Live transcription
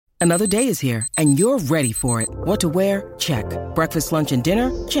Another day is here, and you're ready for it. What to wear? Check. Breakfast, lunch, and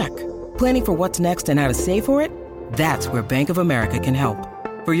dinner? Check. Planning for what's next and how to save for it? That's where Bank of America can help.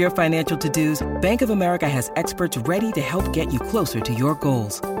 For your financial to-dos, Bank of America has experts ready to help get you closer to your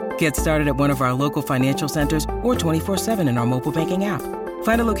goals. Get started at one of our local financial centers or 24/7 in our mobile banking app.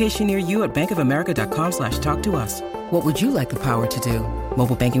 Find a location near you at bankofamerica.com/talktous. What would you like the power to do?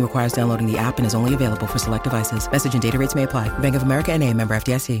 Mobile banking requires downloading the app and is only available for select devices. Message and data rates may apply. Bank of America N.A., member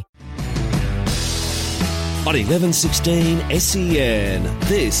FDIC. On 1116 SEN,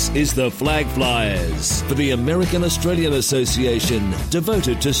 this is the Flag Flyers for the American-Australian Association,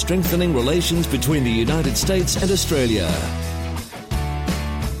 devoted to strengthening relations between the United States and Australia.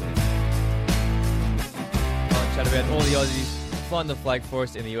 I'll chat about all the Aussies flying the flag for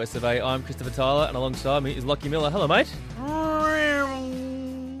us in the US of A. I'm Christopher Tyler, and alongside me is Lockie Miller. Hello, mate.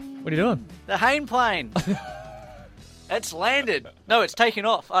 What are you doing? The Hane plane. It's landed. No, it's taken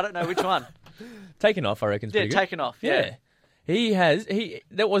off. I don't know which one. Taken off, I reckon. Yeah, taken off. Yeah.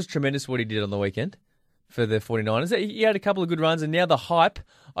 That was tremendous what he did on the weekend for the 49ers. He had a couple of good runs, and now the hype,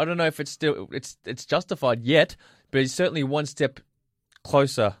 I don't know if it's justified yet, but he's certainly one step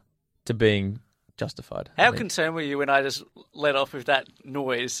closer to being justified. How concerned were you when I just let off with that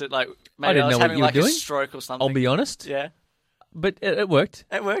noise? That, like, maybe I didn't I was know having what you were like doing. A stroke or something. I'll be honest. Yeah. But it worked.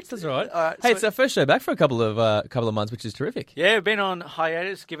 It worked. That's all right. All Hey, it's our first show back for a couple of months, which is terrific. Yeah, we've been on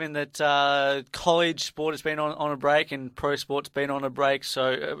hiatus, given that college sport has been on a break and pro sport's been on a break.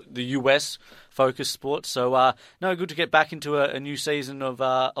 So the US focused sports. So good to get back into a new season of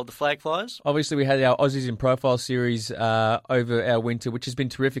the Flag Flyers. Obviously, we had our Aussies in Profile series over our winter, which has been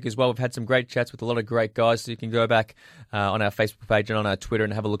terrific as well. We've had some great chats with a lot of great guys, so you can go back on our Facebook page and on our Twitter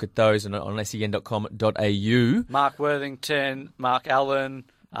and have a look at those and on sen.com.au. Mark Worthington, Mark Allen,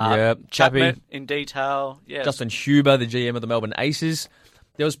 Chappie Chapman in detail. Yes. Justin Huber, the GM of the Melbourne Aces.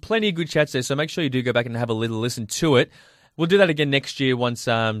 There was plenty of good chats there, so make sure you do go back and have a little listen to it. We'll do that again next year once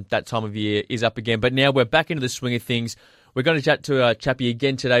that time of year is up again. But now we're back into the swing of things. We're going to chat to Chappie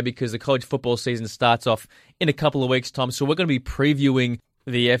again today because the college football season starts off in a couple of weeks' time. So we're going to be previewing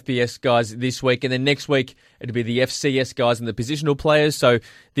the FBS guys this week. And then next week, it'll be the FCS guys and the positional players. So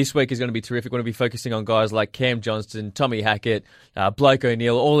this week is going to be terrific. We're going to be focusing on guys like Cam Johnston, Tommy Hackett, Blake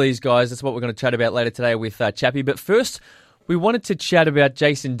O'Neill, all these guys. That's what we're going to chat about later today with Chappie. But first, we wanted to chat about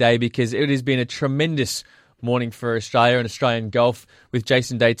Jason Day because it has been a tremendous morning for Australia and Australian golf with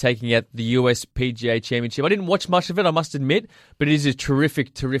Jason Day taking out the US PGA Championship. I didn't watch much of it, I must admit, but it is a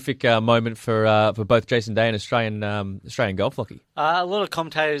terrific moment for both Jason Day and Australian golf, Lockie. A lot of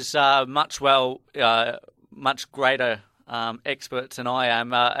commentators, much greater experts than I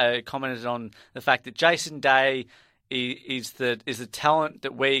am, commented on the fact that Jason Day is the talent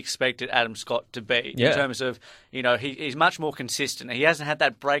that we expected Adam Scott to be in terms of, he's much more consistent. He hasn't had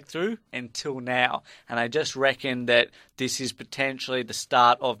that breakthrough until now, and I just reckon that this is potentially the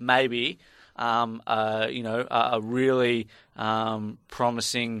start of maybe a really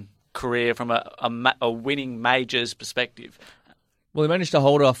promising career from a winning majors perspective. Well, he managed to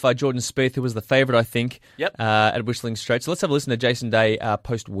hold off Jordan Spieth, who was the favourite, I think, at Whistling Straits. So let's have a listen to Jason Day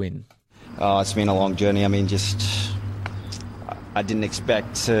post-win. It's been a long journey. I mean, I didn't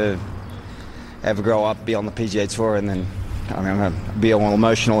expect to ever grow up, be on the PGA Tour, and then I'm going to be all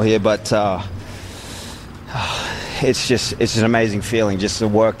emotional here, but it's an amazing feeling, just the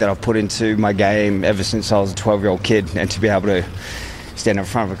work that I've put into my game ever since I was a 12-year-old kid, and to be able to stand in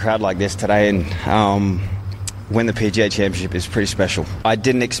front of a crowd like this today and win the PGA Championship is pretty special. I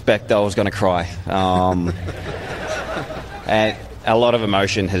didn't expect that I was going to cry. And a lot of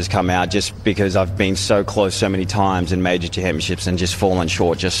emotion has come out just because I've been so close so many times in major championships and just fallen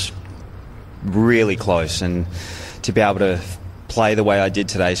short, just really close. And to be able to play the way I did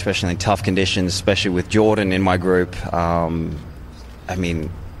today, especially in tough conditions, especially with Jordan in my group, I mean,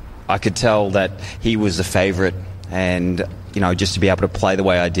 I could tell that he was the favourite, and just to be able to play the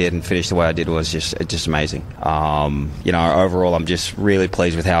way I did and finish the way I did was just amazing. Overall, I'm just really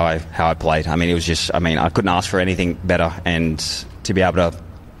pleased with how I played. I mean, I couldn't ask for anything better, and to be able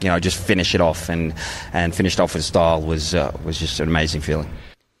to, just finish it off and finish it off with style was just an amazing feeling.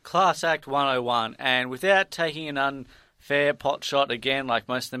 Class Act 101, and without taking an unfair pot shot again, like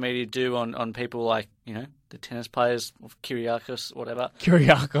most of the media do on people like, the tennis players, Kyrgios, whatever.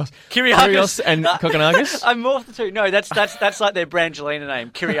 Kyrgios and Kokkinakis? I'm more the two. No, that's like their Brangelina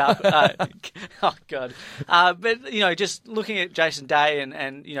name, Kyrgios. Oh, God. But, just looking at Jason Day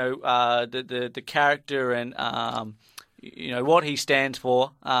and the character and, what he stands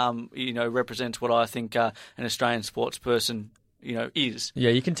for, represents what I think an Australian sports person is. Yeah,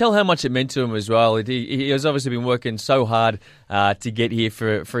 you can tell how much it meant to him as well. He has obviously been working so hard to get here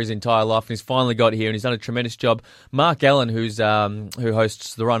for his entire life, and he's finally got here, and he's done a tremendous job. Mark Allen, who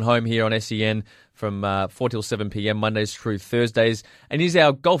hosts The Run Home here on SEN from 4 till 7 p.m, Mondays through Thursdays, and he's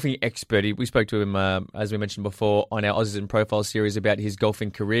our golfing expert. We spoke to him, as we mentioned before, on our Aussies in Profile series about his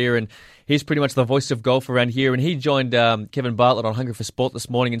golfing career, and he's pretty much the voice of golf around here, and he joined Kevin Bartlett on Hungry for Sport this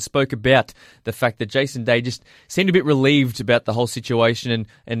morning and spoke about the fact that Jason Day just seemed a bit relieved about the whole situation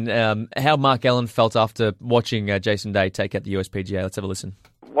and how Mark Allen felt after watching Jason Day take out the USPGA. Let's have a listen.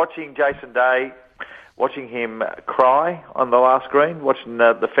 Watching Jason Day, watching him cry on the last green, watching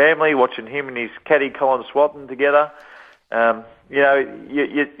the family, watching him and his caddy Colin Swatton together. You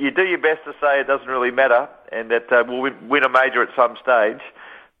do your best to say it doesn't really matter and that we'll win a major at some stage.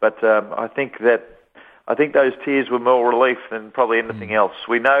 But I think those tears were more relief than probably anything else.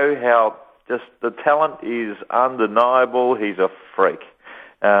 We know how just the talent is undeniable. He's a freak.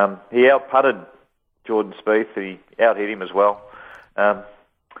 He out-putted Jordan Spieth. He out-hit him as well.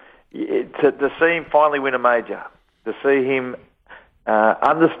 To see him finally win a major, to see him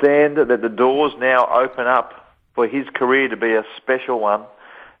understand that the doors now open up for his career to be a special one,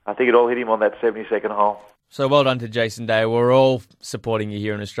 I think it all hit him on that 72nd hole. So well done to Jason Day. We're all supporting you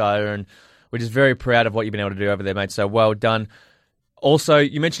here in Australia, and we're just very proud of what you've been able to do over there, mate. So well done. Also,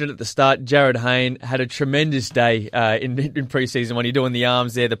 you mentioned it at the start, Jared Hayne had a tremendous day in pre-season when you're doing the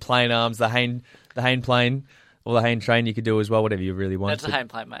arms there, the plane arms, the Hayne plane. Or the Hayne train you could do as well, whatever you really want. That's a Hayne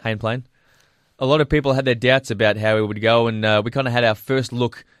plane, mate. Hayne plane. A lot of people had their doubts about how he would go, and we kind of had our first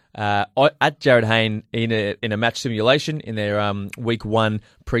look at Jared Hayne in a match simulation in their week 1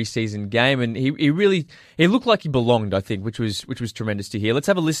 pre-season game, and he looked like he belonged, I think, which was tremendous to hear. Let's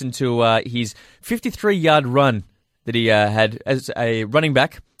have a listen to his 53-yard run that he had as a running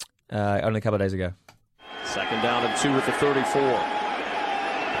back only a couple of days ago. Second down and 2 at the 34.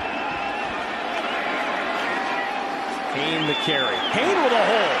 Hayne the carry. Hayne with a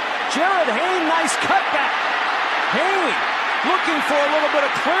hole. Jared Hayne, nice cutback. Hayne looking for a little bit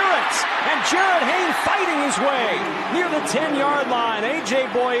of clearance. And Jared Hayne fighting his way near the 10-yard line.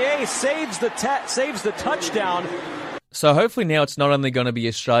 A.J. Boyer saves the touchdown. So hopefully now it's not only going to be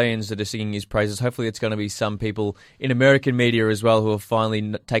Australians that are singing his praises. Hopefully it's going to be some people in American media as well who have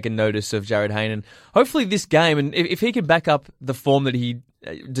finally taken notice of Jared Hayne. And hopefully this game, and if he can back up the form that he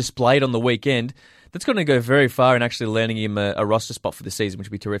displayed on the weekend, that's going to go very far in actually landing him a roster spot for the season, which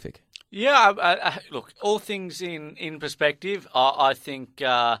would be terrific. Yeah, look, all things in perspective, I think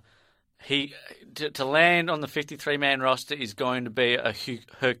he to land on the 53-man roster is going to be a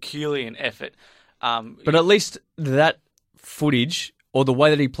Herculean effort. But at least that footage, or the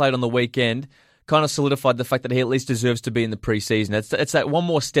way that he played on the weekend, kind of solidified the fact that he at least deserves to be in the preseason. It's that one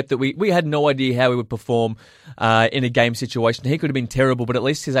more step that we had no idea how he would perform in a game situation. He could have been terrible, but at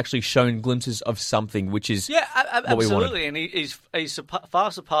least he's actually shown glimpses of something, which is what we wanted. Absolutely, and he's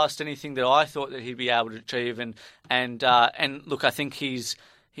far surpassed anything that I thought that he'd be able to achieve. And look, I think his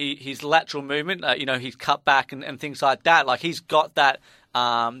lateral movement, his cut back and things like that. Like he's got that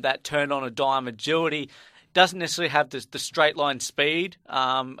turn on a dime agility. Doesn't necessarily have the straight line speed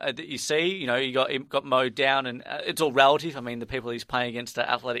that you see. He got mowed down, and it's all relative. I mean, the people he's playing against are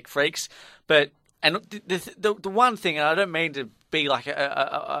athletic freaks. But the one thing, and I don't mean to be like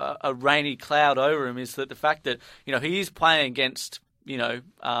a rainy cloud over him, is that the fact that he is playing against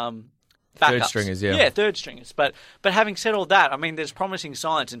backups. Third stringers, yeah. Yeah, third stringers. But having said all that, I mean, there's promising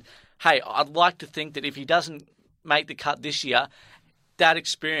signs, and hey, I'd like to think that if he doesn't make the cut this year, that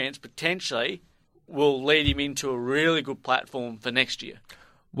experience potentially will lead him into a really good platform for next year.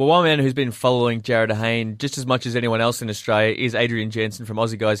 Well, one man who's been following Jared Hayne just as much as anyone else in Australia is Adrian Jensen from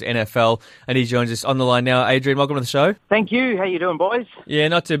Aussie Guys NFL, and he joins us on the line now. Adrian, welcome to the show. Thank you. How you doing, boys? Yeah,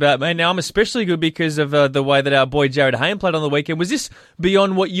 not too bad, mate. Now, I'm especially good because of the way that our boy Jared Hayne played on the weekend. Was this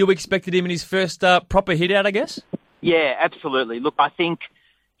beyond what you expected him in his first proper hit out, I guess? Yeah, absolutely. Look, I think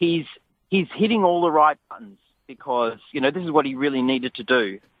he's hitting all the right buttons because, this is what he really needed to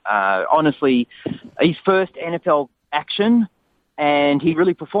do. Honestly, his first NFL action, and he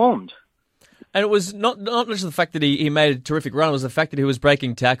really performed. And it was not just the fact that he made a terrific run, it was the fact that he was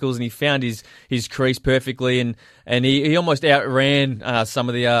breaking tackles and he found his crease perfectly, and he almost outran some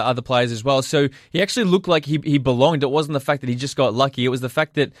of the other players as well. So he actually looked like he belonged. It wasn't the fact that he just got lucky, it was the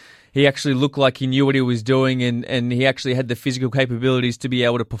fact that he actually looked like he knew what he was doing, and he actually had the physical capabilities to be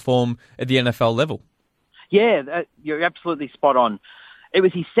able to perform at the NFL level. Yeah, you're absolutely spot on. It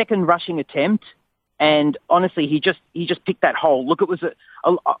was his second rushing attempt, and honestly, he just picked that hole. Look, it was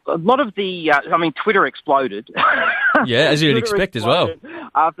a lot of the. Twitter exploded. Yeah, as you'd expect as well.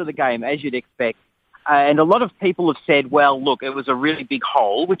 After the game, as you'd expect. And a lot of people have said, well, look, it was a really big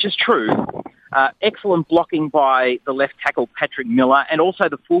hole, which is true. Excellent blocking by the left tackle, Patrick Miller, and also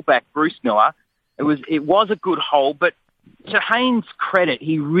the fullback, Bruce Miller. It was a good hole, but to Haynes' credit,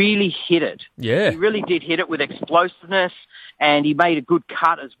 he really hit it. Yeah. He really did hit it with explosiveness, and he made a good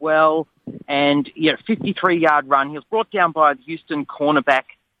cut as well. And, 53-yard run. He was brought down by the Houston cornerback,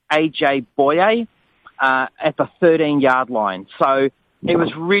 A.J. Boye, at the 13-yard line. So it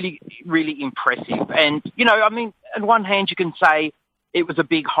was really, really impressive. And, on one hand, you can say it was a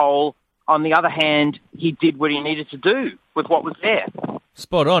big hole. On the other hand, he did what he needed to do with what was there.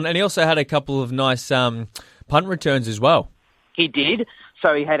 Spot on. And he also had a couple of nice punt returns as well. He did.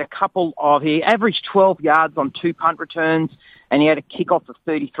 So he had he averaged 12 yards on 2 punt returns, and he had a kickoff of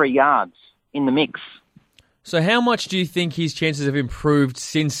 33 yards in the mix. So how much do you think his chances have improved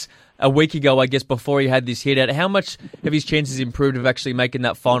since a week ago, I guess, before he had this hit out? How much have his chances improved of actually making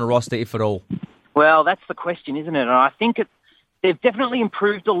that final roster, if at all? Well, that's the question, isn't it? And I think they've definitely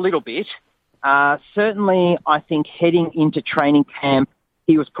improved a little bit. Certainly, I think heading into training camp,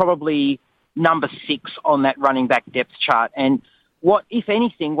 he was probably number 6 on that running back depth chart. And what I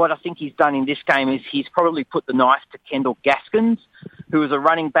think he's done in this game is he's probably put the knife to Kendall Gaskins, who was a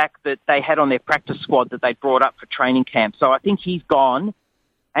running back that they had on their practice squad that they brought up for training camp. So I think he's gone.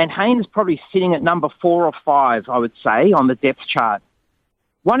 And Haynes is probably sitting at number 4 or 5, I would say, on the depth chart.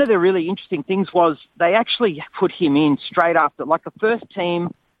 One of the really interesting things was they actually put him in straight after, like the first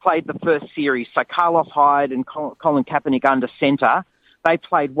team played the first series. So Carlos Hyde and Colin Kaepernick under centre, they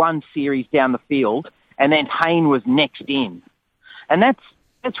played one series down the field, and then Hayne was next in. And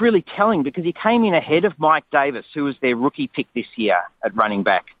that's really telling because he came in ahead of Mike Davis, who was their rookie pick this year at running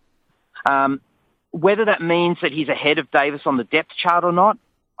back. Whether that means that he's ahead of Davis on the depth chart or not,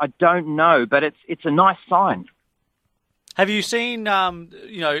 I don't know, but it's a nice sign. Have you seen,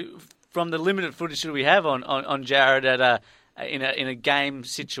 from the limited footage that we have on Jared in a game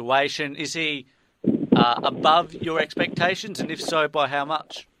situation, is he above your expectations, and if so, by how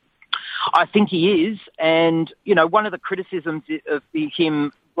much? I think he is, and one of the criticisms of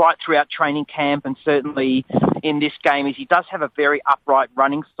him right throughout training camp and certainly in this game is he does have a very upright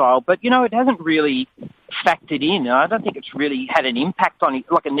running style, but it hasn't really factored in. I don't think it's really had an impact on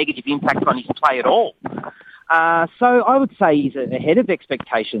a negative impact on his play at all. So I would say he's ahead of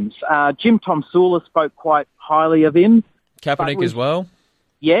expectations. Jim Tomsula spoke quite highly of him. Kaepernick as well.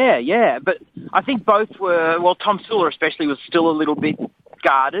 Yeah, but I think both were, Tomsula especially was still a little bit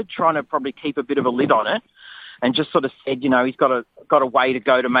guarded, trying to probably keep a bit of a lid on it, and just sort of said, he's got a way to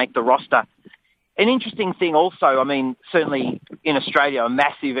go to make the roster. An interesting thing also, certainly in Australia, a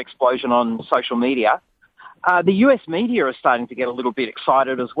massive explosion on social media. The US media are starting to get a little bit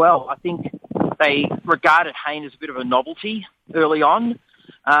excited as well. I think they regarded Hayne as a bit of a novelty early on,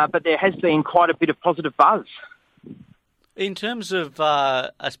 but there has been quite a bit of positive buzz. In terms of,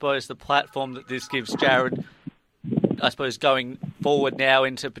 I suppose, the platform that this gives Jared, I suppose, going forward now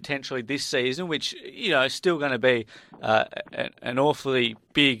into potentially this season, which, is still going to be an awfully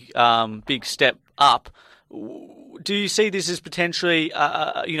big step up. Do you see this as potentially,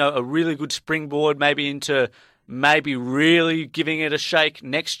 a really good springboard maybe into really giving it a shake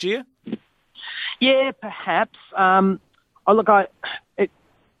next year? Yeah, perhaps.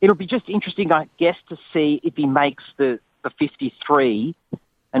 It'll be just interesting, I guess, to see if he makes the 53,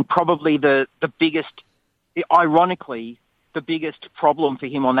 and probably the biggest, ironically, the biggest problem for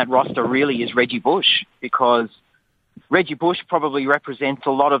him on that roster really is Reggie Bush, because Reggie Bush probably represents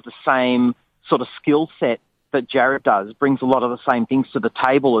a lot of the same sort of skill set that Jared does, brings a lot of the same things to the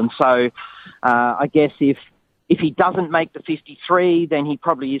table. And so I guess if he doesn't make the 53, then he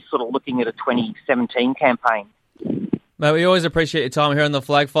probably is sort of looking at a 2017 campaign. Mate, we always appreciate your time here on the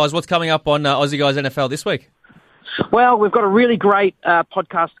Flag Flies. What's coming up on Aussie Guys NFL this week? Well, we've got a really great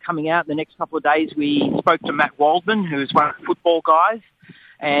podcast coming out in the next couple of days. We spoke to Matt Waldman, who's one of the football guys,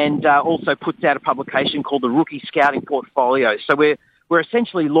 and also puts out a publication called the Rookie Scouting Portfolio. So we're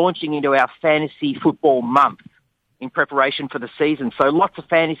essentially launching into our fantasy football month in preparation for the season. So lots of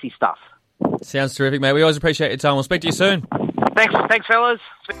fantasy stuff. Sounds terrific, mate. We always appreciate your time. We'll speak to you soon. Thanks, fellas.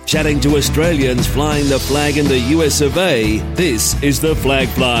 Chatting to Australians flying the flag in the US of A, this is the Flag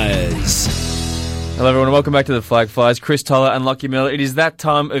Flyers. Hello everyone, welcome back to the Flag Flies. Chris Toller and Lockie Miller. It is that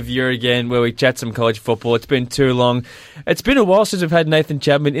time of year again where we chat some college football. It's been too long. It's been a while since we've had Nathan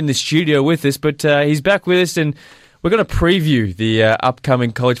Chapman in the studio with us, but he's back with us, and we're going to preview the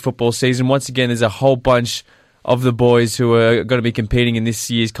upcoming college football season. Once again, there's a whole bunch of the boys who are going to be competing in this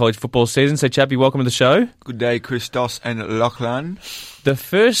year's college football season. So, Chappie, welcome to the show. Good day, Christos and Lachlan. The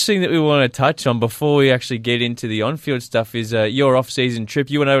first thing that we want to touch on before we actually get into the on-field stuff is your off-season trip.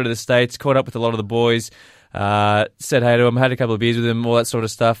 You went over to the States, caught up with a lot of the boys, said hey to them, had a couple of beers with them, all that sort of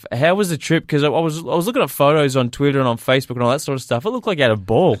stuff. How was the trip? Because I was looking at photos on Twitter and on Facebook and all that sort of stuff. It looked like you had a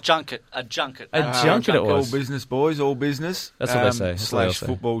ball. A junket A junket it was. All business, boys, all business. That's what they say. /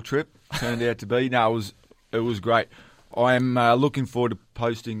 football trip turned out to be. No, it was great. I am looking forward to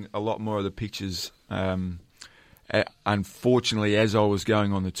posting a lot more of the pictures. Unfortunately, as I was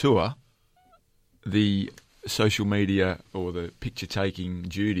going on the tour, the social media or the picture-taking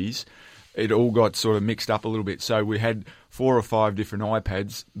duties, it all got sort of mixed up a little bit. So we had 4 or 5 different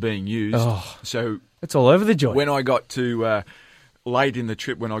iPads being used. Oh, so it's all over the joint. When I got to late in the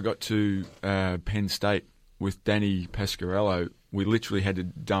trip, when I got to Penn State with Danny Pasquarello, we literally had to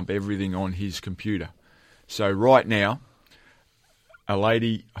dump everything on his computer. So right now, a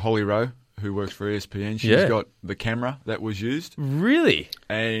lady, Holly Rowe, who works for ESPN, she's got the camera that was used. Really?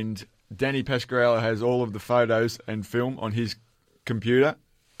 And Danny Pasquarello has all of the photos and film on his computer,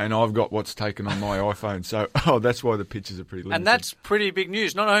 and I've got what's taken on my iPhone. So, that's why the pictures are pretty limited. And that's pretty big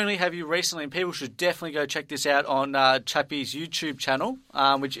news. Not only have you recently, and people should definitely go check this out on Chappie's YouTube channel,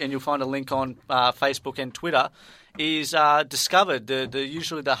 and you'll find a link on Facebook and Twitter, is discovered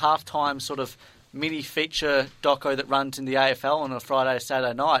usually the halftime sort of mini feature doco that runs in the AFL on a Friday,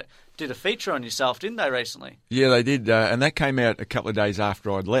 Saturday night. Did a feature on yourself, didn't they, recently? Yeah, they did, and that came out a couple of days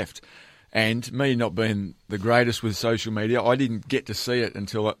after I'd left. And me not being the greatest with social media, I didn't get to see it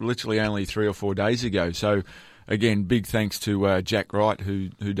until literally only 3 or 4 days ago. So, again, big thanks to Jack Wright, who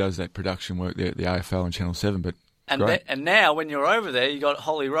does that production work there at the AFL and Channel 7. But and now, when you're over there, you got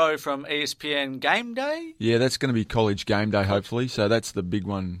Holly Rowe from ESPN Game Day? Yeah, that's going to be College Game Day, hopefully. So that's the big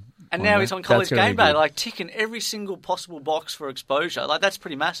one. And now he's on College Game Day, like ticking every single possible box for exposure. Like, that's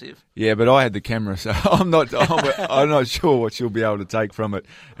pretty massive. Yeah, but I had the camera, so I'm not sure what she'll be able to take from it.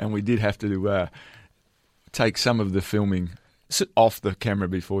 And we did have to take some of the filming off the camera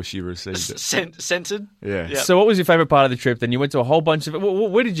before she received it. Censored? Yeah. Yep. So what was your favourite part of the trip then? You went to a whole bunch of...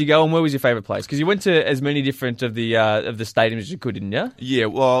 Where did you go and where was your favourite place? Because you went to as many different of the stadiums as you could, didn't you? Yeah,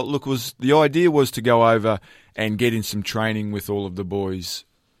 well, look, the idea was to go over and get in some training with all of the boys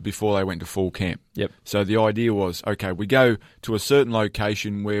before they went to fall camp. Yep. So the idea was, okay, we go to a certain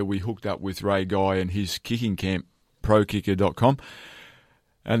location where we hooked up with Ray Guy and his kicking camp, prokicker.com,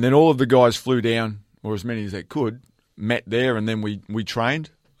 and then all of the guys flew down, or as many as they could, met there, and then we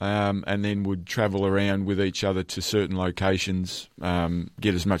trained, and then would travel around with each other to certain locations,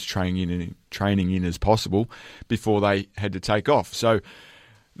 get as much training in as possible before they had to take off. So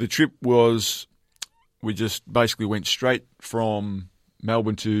the trip was, we just basically went straight from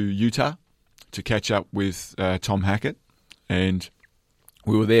Melbourne to Utah to catch up with Tom Hackett, and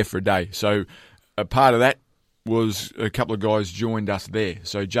we were there for a day. So a part of that was a couple of guys joined us there.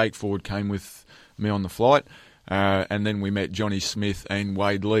 So Jake Ford came with me on the flight, and then we met Johnny Smith and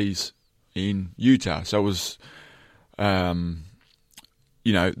Wade Lees in Utah. So it was, there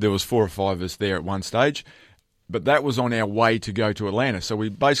was 4 or 5 of us there at one stage. But that was on our way to go to Atlanta. So we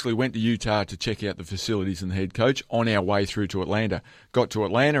basically went to Utah to check out the facilities and the head coach on our way through to Atlanta. Got to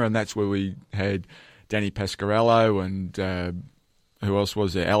Atlanta, and that's where we had Danny Pasquarello and who else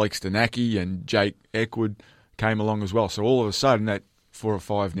was there? Alex Danaki and Jake Eckwood came along as well. So all of a sudden, that 4 or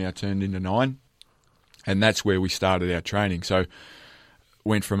 5 now turned into 9. And that's where we started our training. So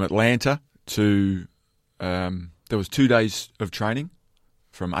went from Atlanta to, there was 2 days of training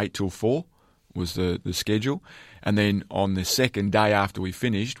from 8 till 4. Was the schedule. And then on the second day after we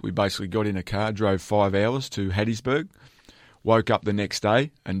finished, we basically got in a car, drove 5 hours to Hattiesburg, woke up the next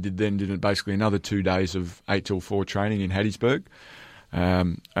day and did basically another 2 days of 8 till 4 training in Hattiesburg.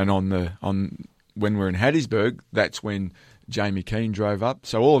 And when we're in Hattiesburg, that's when Jamie Keane drove up.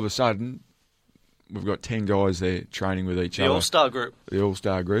 So all of a sudden, we've got 10 guys there training with each other. The All-Star group. The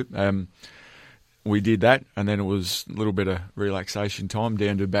All-Star group. We did that, and then it was a little bit of relaxation time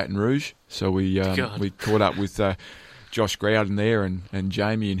down to Baton Rouge. So we caught up with Josh Grouden there and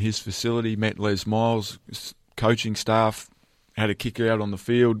Jamie in his facility, met Les Miles, coaching staff, had a kick out on the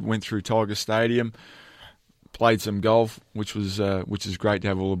field, went through Tiger Stadium, played some golf, which is great to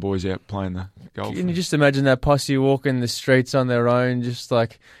have all the boys out playing the golf. Can you just imagine that posse walking the streets on their own, just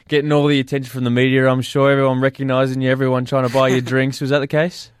like getting all the attention from the media? I'm sure everyone recognising you, everyone trying to buy you drinks. Was that the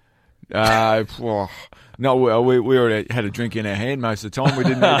case? No, we already had a drink in our hand most of the time. We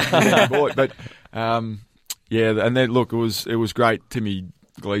didn't even bought, but yeah. And then look, it was great. Timmy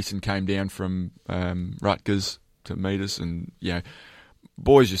Gleason came down from Rutgers to meet us, and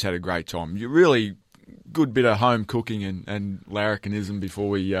boys just had a great time. You really good bit of home cooking and larrikinism before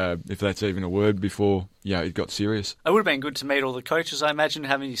we, if that's even a word, before it got serious. It would have been good to meet all the coaches, I imagine,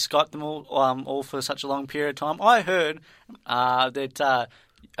 having you Skype them all for such a long period of time. I heard that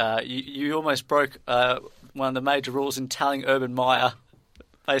you almost broke one of the major rules in telling Urban Meyer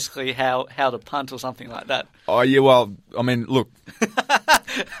basically how to punt or something like that. Oh, yeah, well, I mean, look.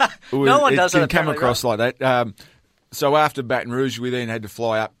 No one does that. It can come across like that. So after Baton Rouge, we then had to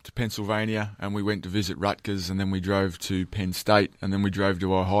fly up to Pennsylvania, and we went to visit Rutgers, and then we drove to Penn State, and then we drove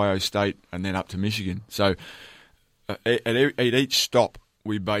to Ohio State, and then up to Michigan. So at each stop,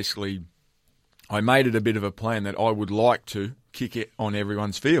 I made it a bit of a plan that I would like to kick it on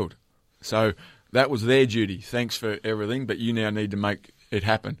everyone's field. So that was their duty. Thanks for everything, but you now need to make it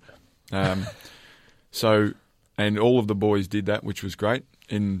happen. And all of the boys did that, which was great.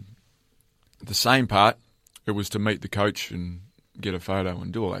 In the same part, it was to meet the coach and get a photo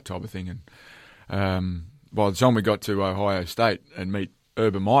and do all that type of thing. And by the time we got to Ohio State and meet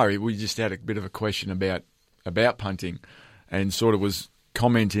Urban Meyer, we just had a bit of a question about punting, and sort of was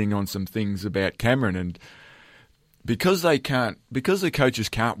commenting on some things about Cameron. And because the coaches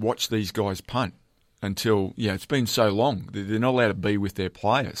can't watch these guys punt until it's been so long, they're not allowed to be with their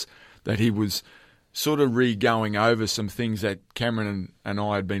players, that he was sort of re-going over some things that Cameron and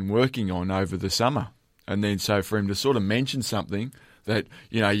I had been working on over the summer. And then so for him to sort of mention something that,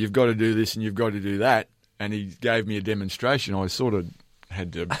 you've got to do this and you've got to do that, and he gave me a demonstration, I sort of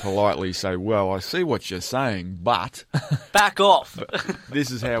had to politely say, well, I see what you're saying, but... Back off!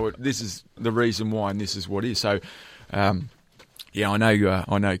 This is the reason why, and this is what is. So, I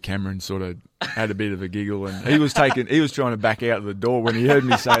know Cameron sort of had a bit of a giggle, and he was trying to back out of the door when he heard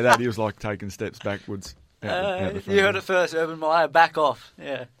me say that. He was like taking steps backwards. Out the front you heard it first, Urban Meyer, back off.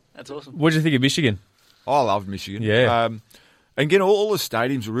 Yeah, that's awesome. What did you think of Michigan? I loved Michigan. Yeah. And again, all the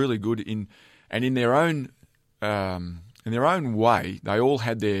stadiums were really good in their own way. They all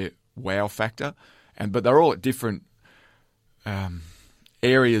had their wow factor, but they're all at different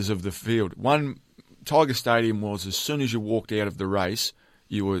areas of the field. One, Tiger Stadium was, as soon as you walked out of the race,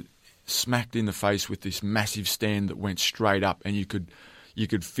 you were smacked in the face with this massive stand that went straight up, and you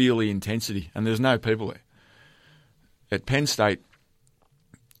could feel the intensity, and there's no people there. At Penn State,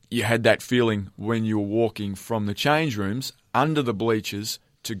 you had that feeling when you were walking from the change rooms under the bleachers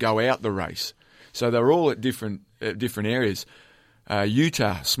to go out the race. So they were all at different areas.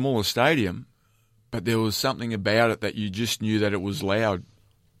 Utah, smaller stadium, but there was something about it that you just knew that it was loud.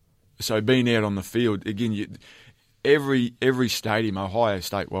 So being out on the field, again, every stadium, Ohio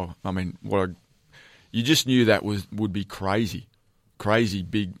State, you just knew that would be crazy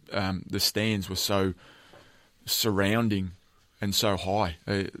big. The stands were so surrounding and so high.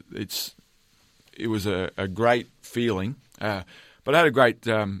 It was a great feeling. But I had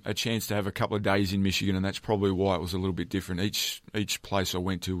a chance to have a couple of days in Michigan, and that's probably why it was a little bit different. Each place I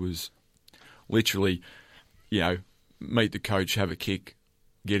went to was literally, meet the coach, have a kick,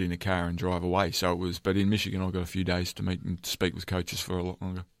 get in a car and drive away. So it was, but in Michigan I got a few days to meet and speak with coaches for a lot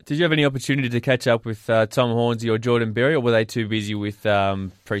longer. Did you have any opportunity to catch up with Tom Hornsey or Jordan Berry, or were they too busy with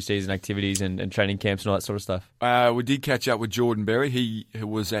pre-season activities and training camps and all that sort of stuff? We did catch up with Jordan Berry. He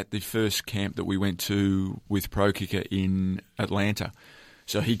was at the first camp that we went to with Pro Kicker in Atlanta.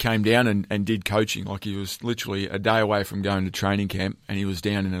 So he came down and did coaching. Like, he was literally a day away from going to training camp, and he was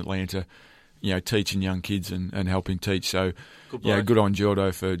down in Atlanta, teaching young kids and helping teach. So, good on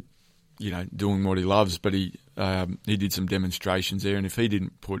Jordo for, doing what he loves. But he did some demonstrations there, and if he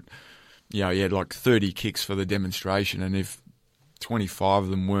didn't put, he had like 30 kicks for the demonstration, and if 25 of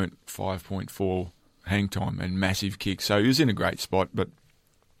them weren't 5.4 hang time and massive kicks, so he was in a great spot. But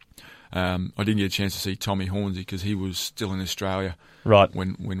I didn't get a chance to see Tommy Hornsey because he was still in Australia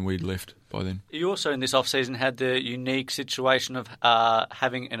when we'd left by then. You also in this off-season had the unique situation of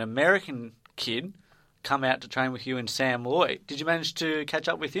having an American kid come out to train with you and Sam Loy. Did you manage to catch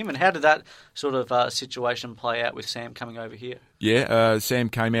up with him, and how did that sort of situation play out with Sam coming over here? Yeah, Sam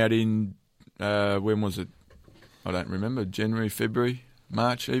came out in, when was it? I don't remember, January, February,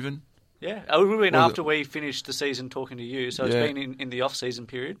 March even. Yeah, it would have been after we finished the season talking to you, so it's been in the off-season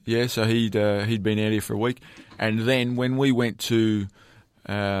period. Yeah, so he'd been out here for a week. And then when we went to,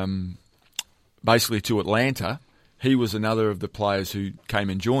 basically to Atlanta, he was another of the players who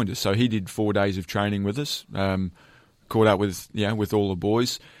came and joined us. So he did 4 days of training with us, caught up with all the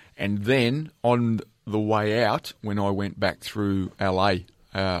boys. And then on the way out, when I went back through LA,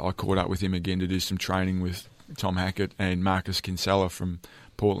 I caught up with him again to do some training with Tom Hackett and Marcus Kinsella from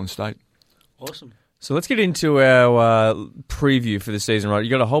Portland State. Awesome. So let's get into our preview for the season, right?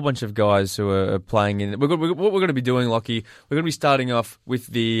 You've got a whole bunch of guys who are playing in. What we're going to be doing, Lockie, we're going to be starting off with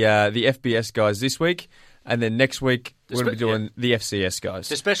the FBS guys this week, and then next week we're going to be doing the FCS guys.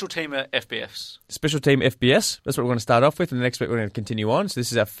 The special team at FBS. Special team FBS, that's what we're going to start off with, and the next week we're going to continue on. So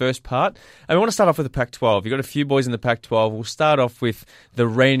this is our first part. And we want to start off with the Pac-12. You've got a few boys in the Pac-12. We'll start off with the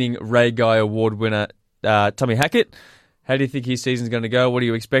reigning Ray Guy Award winner, Tommy Hackett. How do you think his season's going to go? What do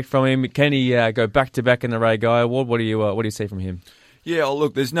you expect from him? Can he go back-to-back in the Ray Guy Award? What do you see from him? Yeah,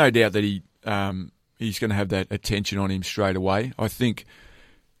 look, there's no doubt that he's going to have that attention on him straight away. I think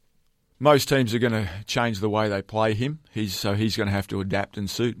most teams are going to change the way they play him. So he's going to have to adapt and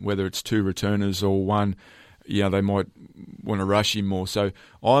suit, whether it's two returners or one. They might want to rush him more. So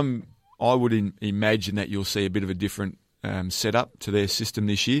I would imagine that you'll see a bit of a different setup to their system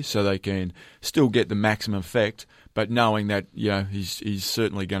this year, so they can still get the maximum effect, but knowing that he's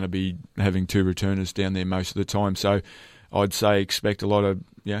certainly going to be having two returners down there most of the time. So I'd say expect a lot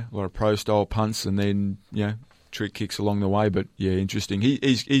of pro style punts and then trick kicks along the way. But interesting.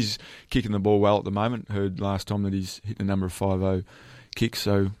 He's kicking the ball well at the moment. Heard last time that he's hit a number of 5-0 kicks.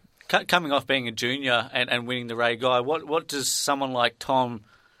 So coming off being a junior and winning the Ray Guy, what does someone like Tom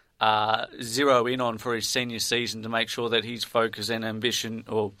zero in on for his senior season to make sure that his focus and ambition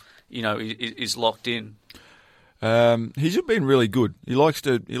is locked in? He's been really good. He likes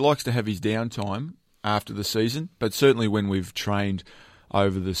to have his downtime after the season, but certainly when we've trained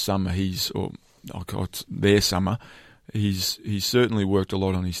over the summer, their summer, he's certainly worked a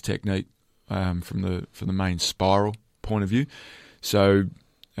lot on his technique from the main spiral point of view. So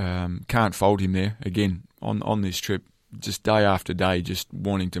can't fault him there. Again, on this trip, just day after day, just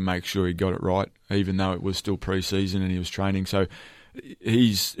wanting to make sure he got it right, even though it was still pre-season and he was training. So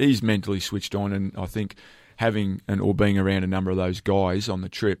he's mentally switched on, and I think having or being around a number of those guys on the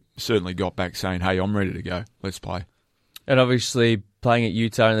trip certainly got back saying, hey, I'm ready to go. Let's play. And obviously playing at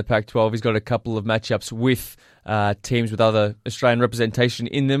Utah in the Pac-12, he's got a couple of matchups with teams with other Australian representation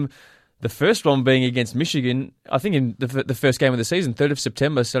in them. The first one being against Michigan, I think in the first game of the season, 3rd of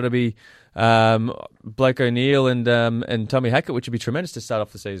September. So it'll be Blake O'Neill and Tommy Hackett, which would be tremendous to start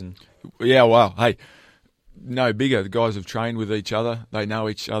off the season. Yeah, wow. Hey, no bigger. The guys have trained with each other. They know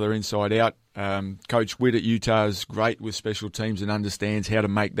each other inside out. Coach Witt at Utah is great with special teams and understands how to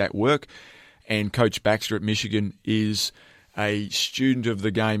make that work. And Coach Baxter at Michigan is a student of the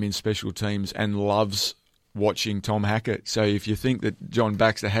game in special teams and loves watching Tom Hackett. So if you think that John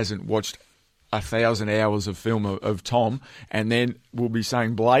Baxter hasn't watched 1,000 hours of film of Tom and then we'll be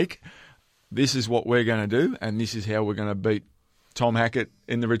saying, Blake, this is what we're going to do and this is how we're going to beat Tom Hackett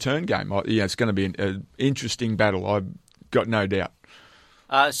in the return game. It's going to be an interesting battle. I've got no doubt.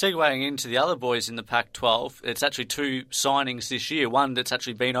 Segueing into the other boys in the Pac-12, it's actually two signings this year. One that's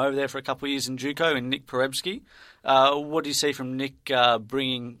actually been over there for a couple of years in JUCO, and Nick Perebski. What do you see from Nick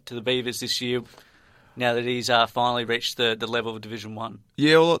bringing to the Beavers this year now that he's finally reached the level of Division 1?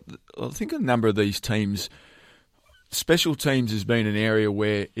 Yeah, well, I think a number of these teams, special teams has been an area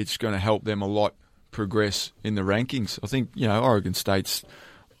where it's going to help them a lot progress in the rankings. I think, Oregon State's,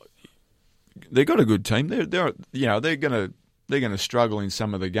 they've got a good team. They're going to struggle in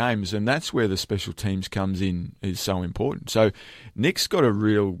some of the games, and that's where the special teams comes in is so important. So Nick's got a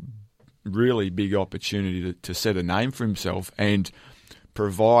really big opportunity to set a name for himself and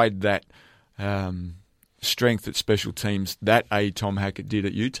provide that strength at special teams that Tom Hackett did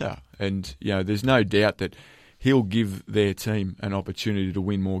at Utah. And there's no doubt that he'll give their team an opportunity to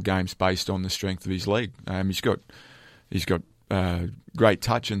win more games based on the strength of his leg. He's got great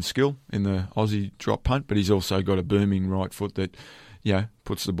touch and skill in the Aussie drop punt, but he's also got a booming right foot that,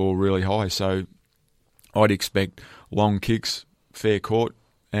 puts the ball really high. So I'd expect long kicks, fair court,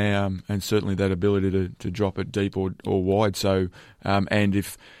 and certainly that ability to drop it deep or wide. So, and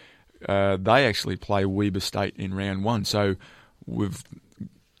if they actually play Weber State in round 1, so we've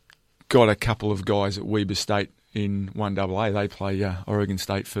got a couple of guys at Weber State in 1AA. They play Oregon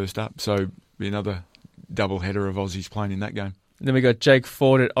State first up, so be another double header of Aussies playing in that game. Then we got Jake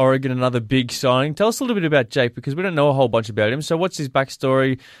Ford at Oregon, another big signing. Tell us a little bit about Jake, because we don't know a whole bunch about him. So what's his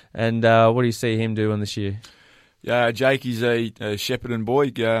backstory, and what do you see him doing this year? Jake is a Shepparton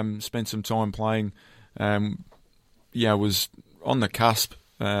boy. Spent some time playing. Was on the cusp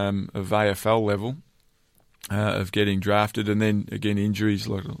of AFL level of getting drafted, and then again injuries,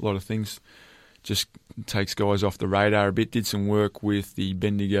 a lot of things, just takes guys off the radar a bit. Did some work with the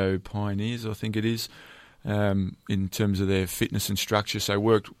Bendigo Pioneers, I think it is. In terms of their fitness and structure, so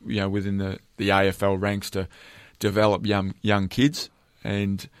worked within the AFL ranks to develop young kids,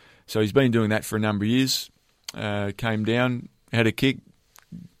 and so he's been doing that for a number of years. Came down, had a kick,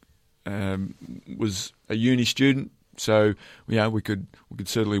 was a uni student. So, we could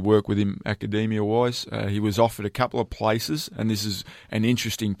certainly work with him academia-wise. He was offered a couple of places, and this is an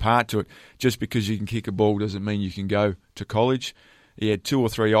interesting part to it. Just because you can kick a ball doesn't mean you can go to college. He had 2 or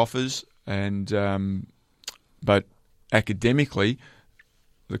 3 offers, and but academically,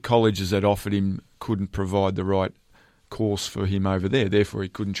 the colleges that offered him couldn't provide the right course for him over there. Therefore, he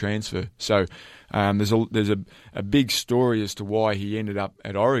couldn't transfer. So, there's a big story as to why he ended up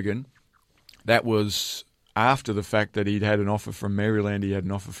at Oregon. That was after the fact that he'd had an offer from Maryland, he had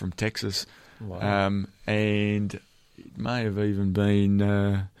an offer from Texas, and it may have even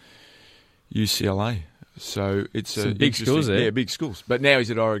been UCLA. So it's some big schools there. Yeah, big schools. But now he's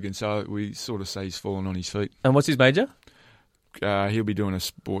at Oregon, so we sort of say he's fallen on his feet. And what's his major? He'll be doing a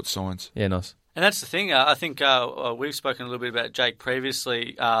sports science. Yeah, nice. And that's the thing. I think we've spoken a little bit about Jake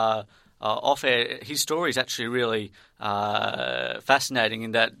previously off air. His story is actually really fascinating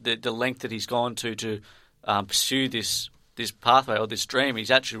in that the length that he's gone to pursue this pathway or this dream.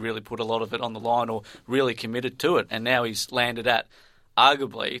 He's actually really put a lot of it on the line or really committed to it. And now he's landed at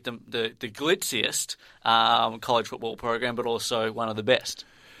arguably the glitziest college football program, but also one of the best.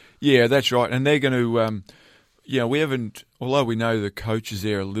 Yeah, that's right. And they're going to, we haven't, although we know the coach is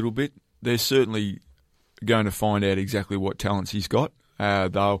there a little bit, they're certainly going to find out exactly what talents he's got.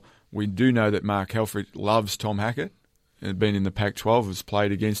 Though we do know that Mark Helfrich loves Tom Hackett, and been in the Pac-12, has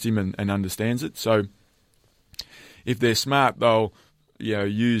played against him and understands it. So if they're smart, they'll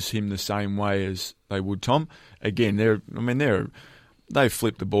use him the same way as they would Tom. Again, they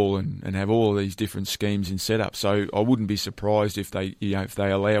flip the ball and have all of these different schemes in setup. So I wouldn't be surprised if they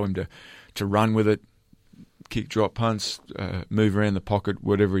allow him to run with it, kick, drop, punts, move around the pocket,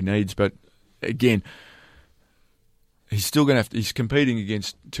 whatever he needs. But again, he's still going to have he's competing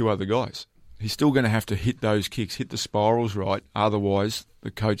against 2 other guys. He's still going to have to hit those kicks, hit the spirals right. Otherwise, the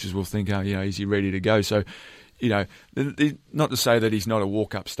coaches will think, is he ready to go? So, not to say that he's not a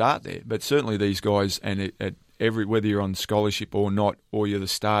walk-up start there, but certainly these guys, and at whether you're on scholarship or not, or you're the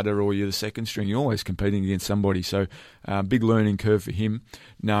starter or you're the second string, you're always competing against somebody. So, big learning curve for him,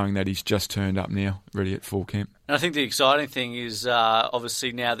 knowing that he's just turned up now, ready at full camp. And I think the exciting thing is,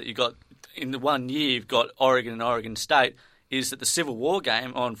 obviously now that you've got, in the 1 year, you've got Oregon and Oregon State, is that the Civil War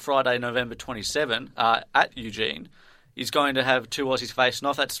game on Friday, November 27 at Eugene is going to have 2 Aussies facing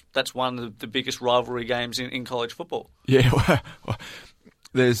off. That's one of the biggest rivalry games in college football. Yeah,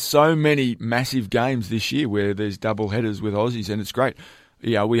 there's so many massive games this year where there's double headers with Aussies, and it's great.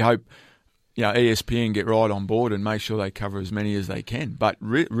 Yeah, we hope ESPN get right on board and make sure they cover as many as they can. But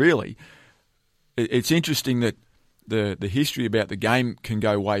really, it's interesting that the history about the game can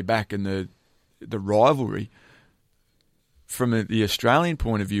go way back, and the rivalry. From the Australian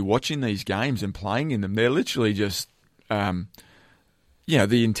point of view, watching these games and playing in them, they're literally just, the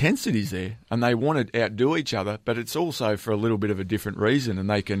intensity's there, and they want to outdo each other, but it's also for a little bit of a different reason, and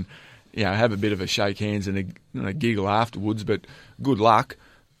they can, have a bit of a shake hands and a giggle afterwards, but good luck.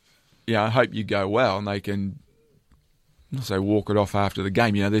 I hope you go well, and they can, walk it off after the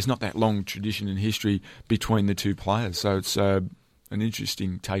game. There's not that long tradition in history between the 2 players, so it's an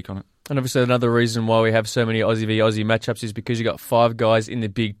interesting take on it. And obviously another reason why we have so many Aussie v Aussie matchups is because you got 5 guys in the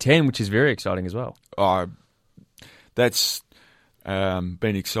Big Ten, which is very exciting as well. That's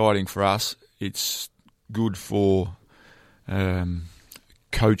been exciting for us. It's good for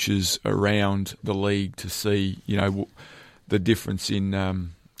coaches around the league to see, the difference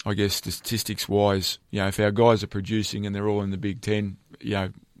in, statistics-wise. If our guys are producing and they're all in the Big Ten,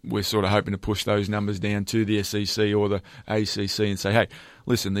 we're sort of hoping to push those numbers down to the SEC or the ACC and say, hey,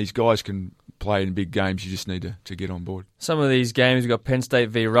 listen, these guys can play in big games. You just need to get on board. Some of these games, we've got Penn State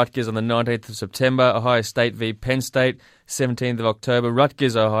v Rutgers on the 19th of September, Ohio State v Penn State, 17th of October,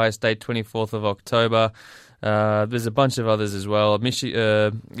 Rutgers, Ohio State, 24th of October. There's a bunch of others as well. There's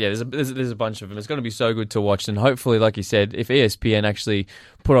a bunch of them. It's going to be so good to watch, and hopefully, like you said, if ESPN actually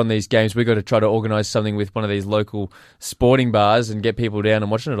put on these games, we've got to try to organise something with one of these local sporting bars and get people down and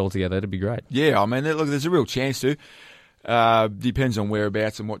watching it all together. It'd be great. Yeah, look, there's a real chance to. Depends on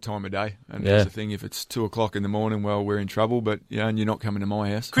whereabouts and what time of day. And that's the thing. If it's 2:00 in the morning, well, we're in trouble. But and you're not coming to my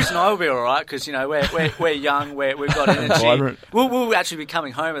house. Chris and I will be all right because we're young, we've got energy. We'll actually be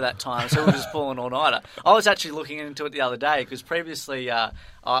coming home at that time, so we'll just pull an all-nighter. I was actually looking into it the other day because previously I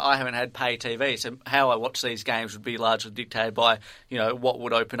haven't had pay TV, so how I watch these games would be largely dictated by what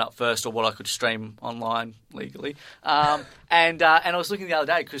would open up first or what I could stream online legally. And I was looking the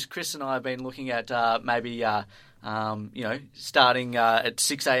other day because Chris and I have been looking at maybe starting at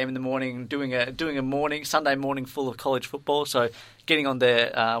 6 a.m. in the morning, doing a Sunday morning full of college football. So getting on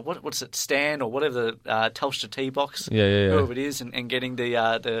their what's it, Stan or whatever, the Telstra T-Box, whoever it is, and getting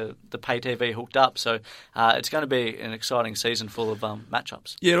the pay TV hooked up. So it's going to be an exciting season full of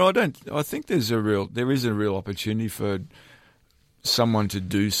matchups. Yeah, I think there is a real opportunity for someone to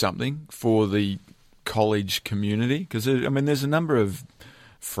do something for the college community, because there's a number of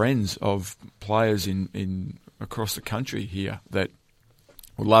friends of players in across the country here that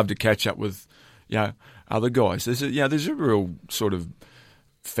would love to catch up with other guys. There's a real sort of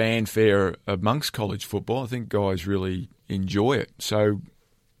fanfare amongst college football. I think guys really enjoy it. So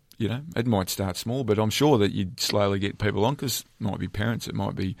it might start small, but I'm sure that you'd slowly get people on, because it might be parents, it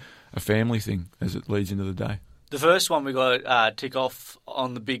might be a family thing as it leads into the day. The first one we got to tick off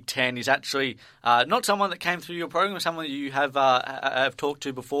on the Big Ten is actually not someone that came through your program, someone that you have talked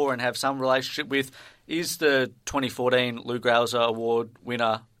to before and have some relationship with, is the 2014 Lou Grauser Award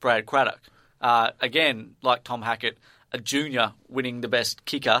winner, Brad Craddock. Again, like Tom Hackett, a junior winning the best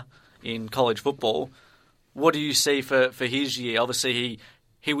kicker in college football. What do you see for his year? Obviously,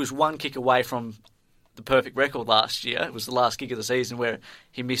 he was one kick away from the perfect record last year. It was the last kick of the season where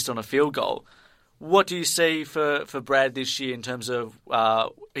he missed on a field goal. What do you see for Brad this year in terms of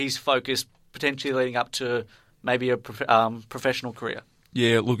his focus potentially leading up to maybe a professional career?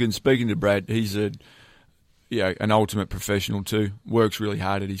 Yeah, look, and speaking to Brad, he's an ultimate professional too. Works really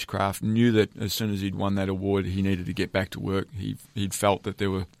hard at his craft. Knew that as soon as he'd won that award, he needed to get back to work. He'd felt that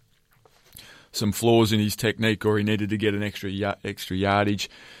there were some flaws in his technique, or he needed to get an extra yardage.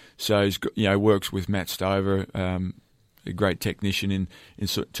 So he's works with Matt Stover, a great technician in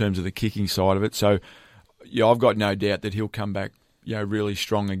terms of the kicking side of it. So, I've got no doubt that he'll come back, really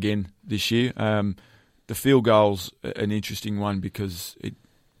strong again this year. The field goal's an interesting one because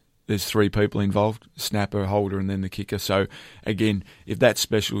there's three people involved: snapper, holder, and then the kicker. So, again, if that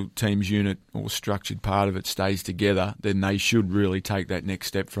special teams unit or structured part of it stays together, then they should really take that next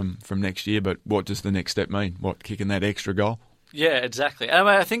step from next year. But what does the next step mean? Kicking that extra goal? Yeah, exactly.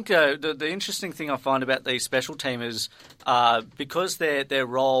 I think the interesting thing I find about these special teamers, because their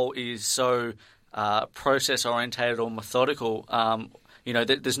role is so process orientated or methodical,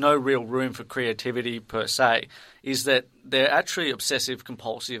 there's no real room for creativity per se, is that they're actually obsessive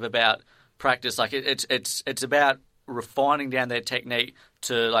compulsive about practice. Like it's about refining down their technique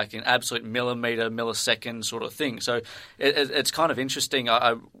to like an absolute millisecond sort of thing. So it's kind of interesting.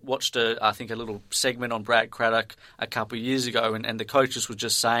 I watched I think a little segment on Brad Craddock a couple of years ago, and the coaches were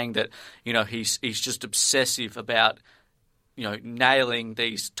just saying that he's just obsessive about nailing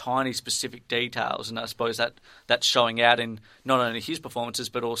these tiny specific details, and I suppose that's showing out in not only his performances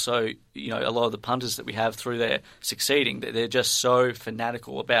but also a lot of the punters that we have through there succeeding. They're just so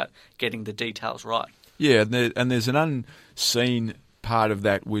fanatical about getting the details right. Yeah, and there's an unseen part of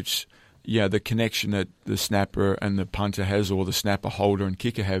that which, the connection that the snapper and the punter has, or the snapper, holder and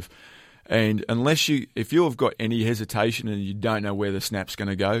kicker have. And if you have got any hesitation and you don't know where the snap's going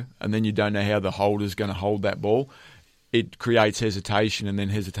to go, and then you don't know how the holder's going to hold that ball, it creates hesitation, and then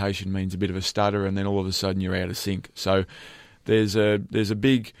hesitation means a bit of a stutter, and then all of a sudden you're out of sync. So there's a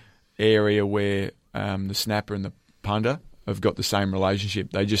big area where the snapper and the punter have got the same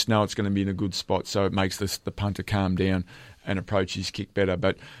relationship. They just know it's going to be in a good spot, so it makes the punter calm down and approach his kick better.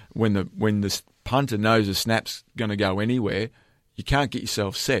 But when the punter knows a snap's going to go anywhere, you can't get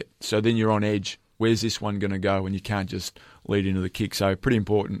yourself set. So then you're on edge. Where's this one going to go? And you can't just lead into the kick. So pretty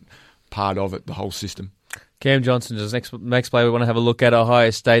important part of it, the whole system. Cam Johnson is next play we want to have a look at. Ohio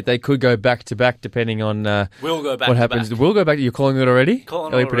State. They could go back to back depending on we'll go back what happens. Back. We'll go back. You're calling it already?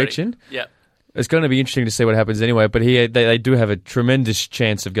 Early prediction? Yeah. It's going to be interesting to see what happens anyway, but they do have a tremendous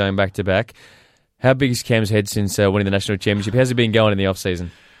chance of going back to back. How big is Cam's head since winning the national championship? How's it been going in the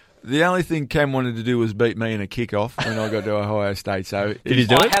off-season? The only thing Cam wanted to do was beat me in a kickoff when I got to Ohio State. So did he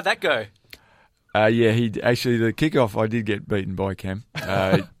do it? How'd that go? Yeah, the kickoff I did get beaten by Cam.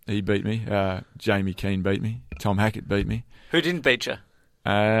 He beat me. Jamie Keane beat me. Tom Hackett beat me. Who didn't beat you?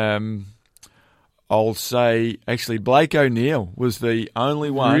 I'll say, actually, Blake O'Neill was the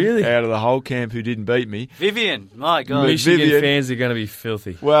only one out of the whole camp who didn't beat me. Vivian, my God. Michigan fans are going to be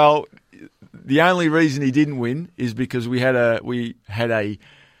filthy. Well, the only reason he didn't win is because we had a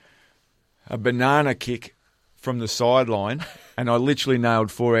banana kick from the sideline, and I literally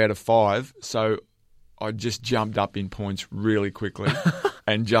nailed 4 out of 5, so I just jumped up in points really quickly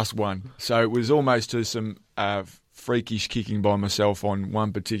and just won. So it was almost to some freakish kicking by myself on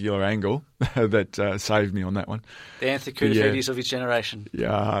one particular angle that saved me on that one. The Anthony Koutafidis of his generation.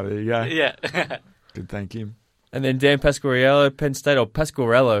 Yeah, there you go. Yeah. Good, thank him. And then Dan Pasquarello, Penn State, or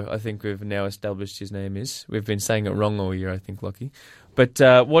Pasquarello, I think we've now established his name is. We've been saying it wrong all year, I think, Lockie. But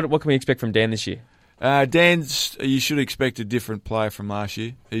what can we expect from Dan this year? You should expect a different player from last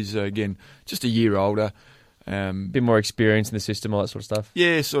year. He's, again, just a year older. Bit more experience in the system, all that sort of stuff.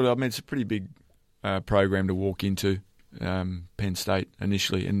 Yeah, sort of. I mean, it's a pretty big program to walk into, Penn State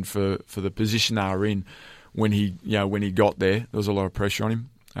initially. And for the position they were in when he got there was a lot of pressure on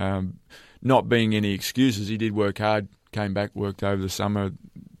him. Not being any excuses, he did work hard, came back, worked over the summer,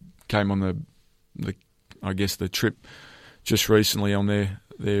 came on the trip just recently on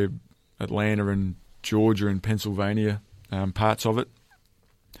their Atlanta and Georgia and Pennsylvania parts of it.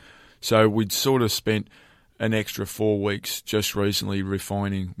 So we'd sort of spent an extra 4 weeks just recently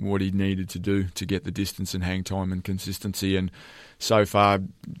refining what he needed to do to get the distance and hang time and consistency. And so far,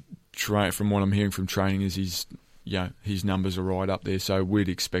 from what I'm hearing from training, is his numbers are right up there. So we'd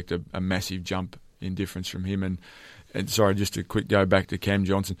expect a massive jump in difference from him. And sorry, just a quick go back to Cam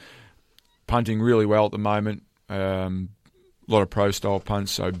Johnson. Punting really well at the moment. A lot of pro-style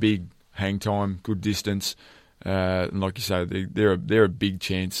punts, so big hang time, good distance. And like you say, they're a big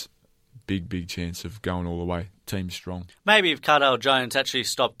chance. Big chance of going all the way. Team's strong. Maybe if Cardale Jones actually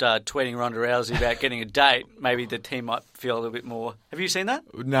stopped tweeting Ronda Rousey about getting a date, maybe the team might feel a little bit more. Have you seen that?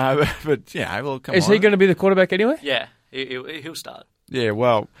 No, but yeah, well, come on. Is he going to be the quarterback anyway? Yeah, he'll start. Yeah,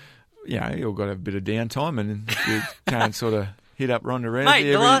 well, he'll got a bit of downtime and you can't sort of hit up Ronda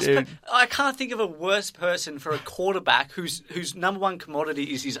Rousey. Mate, I can't think of a worse person for a quarterback whose number one commodity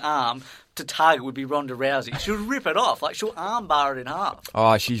is his arm to target would be Ronda Rousey. She'll rip it off. Like, she'll arm bar it in half.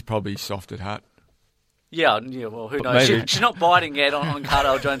 Oh, she's probably soft at heart. Yeah, well, who knows? She's not biting yet on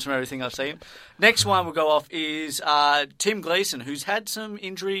Cardale Jones from everything I've seen. Next one we'll go off is Tim Gleeson, who's had some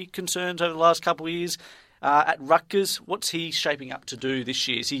injury concerns over the last couple of years at Rutgers. What's he shaping up to do this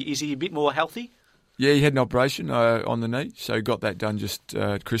year? Is he a bit more healthy? Yeah, he had an operation on the knee, so got that done just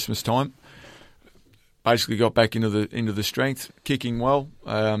at Christmas time. Basically got back into the strength, kicking well.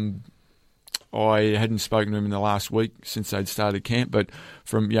 I hadn't spoken to him in the last week since they'd started camp, but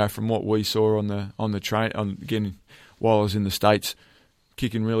from what we saw on the train, again while I was in the States,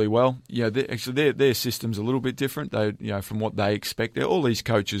 kicking really well. Yeah, their system's a little bit different. They, from what they expect, all these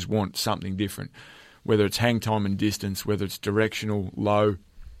coaches want something different, whether it's hang time and distance, whether it's directional, low,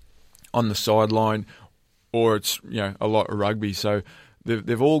 on the sideline, or it's a lot of rugby. So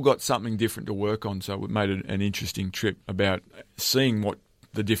they've all got something different to work on. So it made an interesting trip about seeing what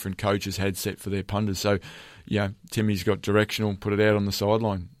the different coaches had set for their punters. So, Timmy's got directional, put it out on the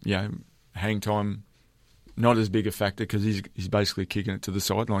sideline. Hang time, not as big a factor because he's basically kicking it to the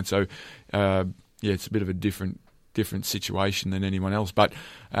sideline. So, it's a bit of a different situation than anyone else. But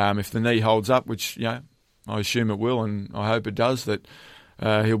if the knee holds up, which I assume it will, and I hope it does, that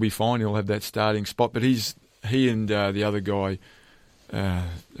he'll be fine. He'll have that starting spot. But he and the other guy,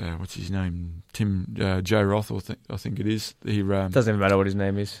 what's his name? Joe Roth, I think it is. He doesn't even matter what his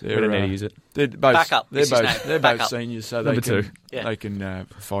name is. We don't need to use it. They're both Backup. They're both seniors, so Number they can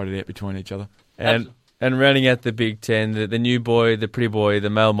fight it out between each other. And rounding out the Big Ten, the new boy, the pretty boy, the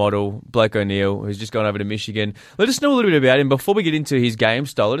male model, Blake O'Neill, who's just gone over to Michigan. Let us know a little bit about him. Before we get into his game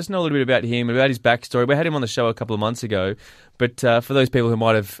style, let us know a little bit about him, about his backstory. We had him on the show a couple of months ago, but for those people who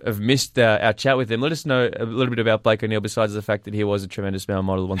might have missed our chat with him, let us know a little bit about Blake O'Neill, besides the fact that he was a tremendous male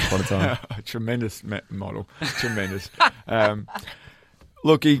model once upon a time. A tremendous model. Tremendous.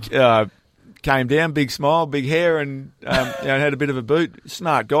 Look, he came down, big smile, big hair, and had a bit of a boot.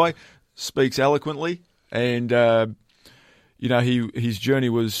 Smart guy, speaks eloquently. And, his journey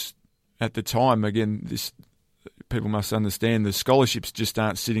was, at the time, again, people must understand, the scholarships just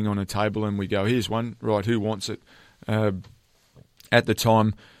aren't sitting on a table and we go, here's one, right, who wants it? At the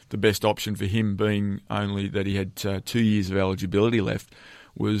time, the best option for him being only that he had 2 years of eligibility left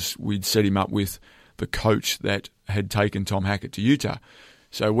was we'd set him up with the coach that had taken Tom Hackett to Utah.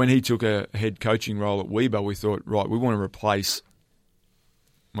 So when he took a head coaching role at Weber, we thought, right, we want to replace...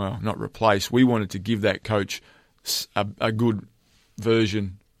 Well, not replace. We wanted to give that coach a good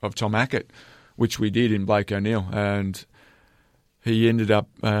version of Tom Hackett, which we did in Blake O'Neill. And he ended up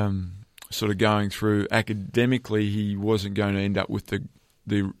sort of going through academically. He wasn't going to end up with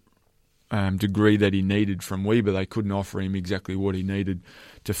the degree that he needed from Weber. They couldn't offer him exactly what he needed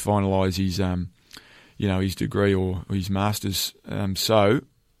to finalise his degree or his master's. So,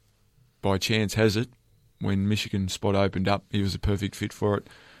 by chance has it, when Michigan's spot opened up, he was a perfect fit for it.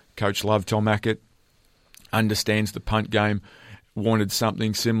 Coach loved Tom Hackett, understands the punt game, wanted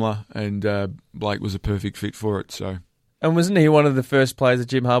something similar, and Blake was a perfect fit for it. So, and wasn't he one of the first players that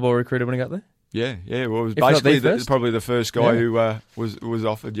Jim Harbaugh recruited when he got there? Yeah. Well, it was basically probably the first guy who was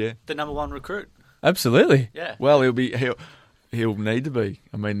offered. Yeah, the number one recruit. Absolutely. Yeah. Well, he'll need to be.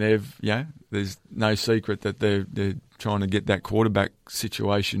 I mean, there's no secret that they're trying to get that quarterback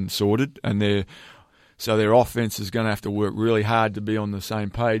situation sorted, and their offense is going to have to work really hard to be on the same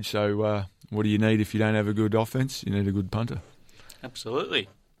page. So, what do you need if you don't have a good offense? You need a good punter. Absolutely.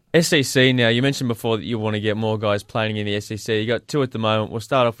 SEC now, you mentioned before that you want to get more guys playing in the SEC. You got 2 at the moment. We'll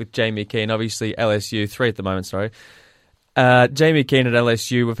start off with Jamie Keane, obviously LSU, 3 at the moment, sorry. Jamie Keane at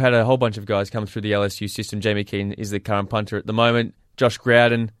LSU, we've had a whole bunch of guys come through the LSU system. Jamie Keane is the current punter at the moment. Josh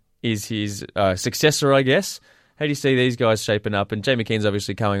Growden is his successor, I guess. How do you see these guys shaping up? And Jamie Keane's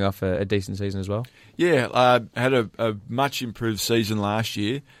obviously coming off a decent season as well. Yeah, had a much improved season last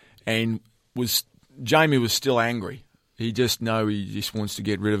year, and Jamie was still angry. He just wants to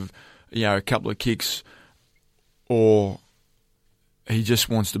get rid of, a couple of kicks, or he just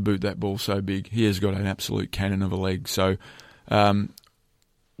wants to boot that ball so big. He has got an absolute cannon of a leg. So,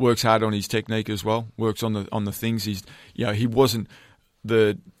 works hard on his technique as well. Works on the things he wasn't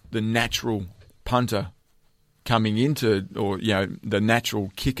the natural punter coming into, or the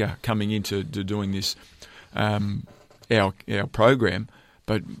natural kicker coming into doing this our program.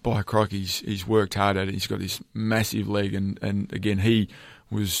 But by crikey, he's worked hard at it. He's got this massive leg, and again, he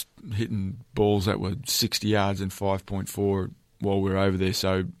was hitting balls that were 60 yards and 5.4 while we were over there.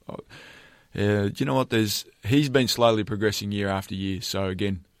 So, do you know what? He's been slowly progressing year after year. So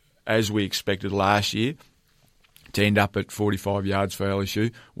again, as we expected last year, to end up at 45 yards for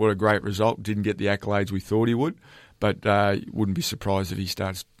LSU, what a great result. Didn't get the accolades we thought he would, but wouldn't be surprised if he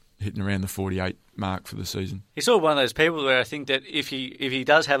starts hitting around the 48 mark for the season. He's sort of one of those people where I think that if he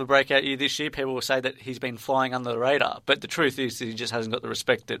does have a breakout year this year, people will say that he's been flying under the radar. But the truth is that he just hasn't got the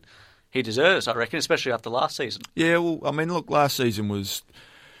respect that he deserves, I reckon, especially after last season. Yeah, well, I mean, look, last season was...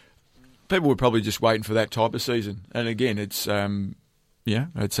 People were probably just waiting for that type of season. And again, it's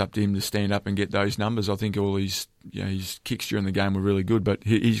it's up to him to stand up and get those numbers. I think all his kicks during the game were really good, but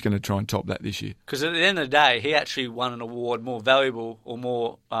he's going to try and top that this year. Because at the end of the day, he actually won an award more valuable or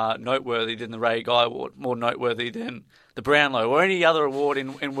more noteworthy than the Ray Guy Award, more noteworthy than the Brownlow or any other award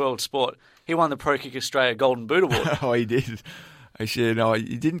in world sport. He won the Pro Kick Australia Golden Boot Award. Oh, he did. Actually, no,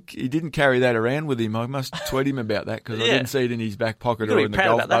 he didn't carry that around with him. I must tweet him about that because I didn't see it in his back pocket or in the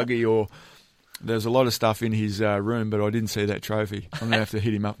golf buggy or... There's a lot of stuff in his room, but I didn't see that trophy. I'm going to have to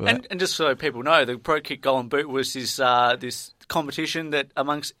hit him up with that. And just so people know, the Pro Kick Golden Boot was this competition that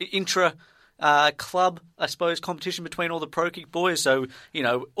amongst intra-club, I suppose, competition between all the Pro Kick boys. So,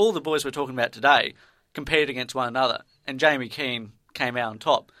 all the boys we're talking about today competed against one another, and Jamie Keane came out on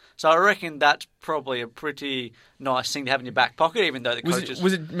top. So I reckon that's probably a pretty nice thing to have in your back pocket, even though the coaches...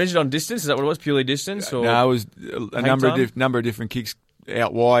 Was it measured on distance? Is that what it was, purely distance? Or no, it was a number of different kicks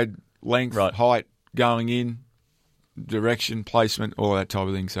out wide, length, height, going in, direction, placement, all that type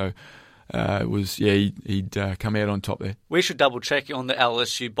of thing. So it was, he'd come out on top there. We should double check on the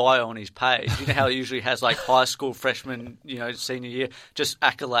LSU bio on his page. You know how it usually has like high school, freshman, senior year, just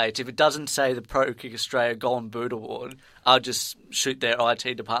accolades. If it doesn't say the Pro Kick Australia Golden Boot Award, I'll just shoot their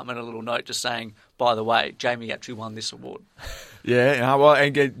IT department a little note just saying, by the way, Jamie actually won this award. Yeah, well,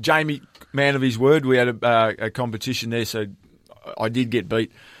 and Jamie, man of his word, we had a competition there, so I did get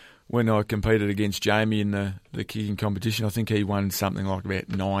beat. When I competed against Jamie in the kicking competition, I think he won something like about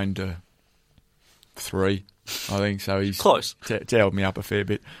 9-3. I think so. He's close. Towed me up a fair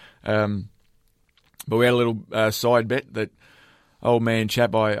bit. But we had a little side bet that old man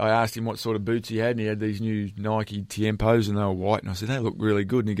chap. I asked him what sort of boots he had, and he had these new Nike Tiempos, and they were white. And I said, they look really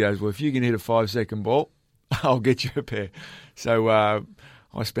good. And he goes, well, if you can hit a 5-second ball, I'll get you a pair. So I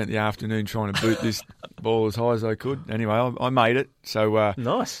spent the afternoon trying to boot this ball as high as I could. Anyway, I made it. So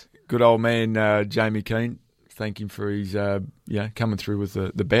nice. Good old man Jamie Keane. Thank him for his coming through with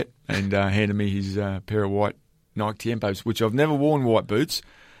the bet and handed me his pair of white Nike Tiempos, which I've never worn white boots,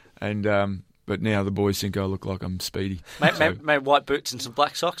 and but now the boys think I look like I'm speedy. Maybe white boots and some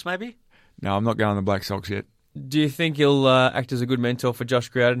black socks, maybe? No, I'm not going the black socks yet. Do you think he'll act as a good mentor for Josh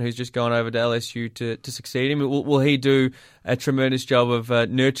Growden, who's just gone over to LSU to succeed him? Will he do a tremendous job of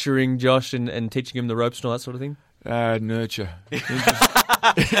nurturing Josh and teaching him the ropes and all that sort of thing? Nurture.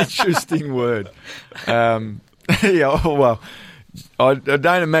 Interesting word. Well, I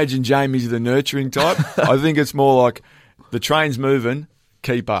don't imagine Jamie's the nurturing type. I think it's more like the train's moving,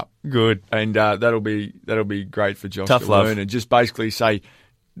 keep up. Good. And that'll be great for Josh Tough to love. learn and just basically say,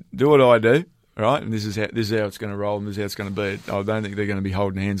 do what I do, right? And this is how it's going to roll and this is how it's going to be. I don't think they're going to be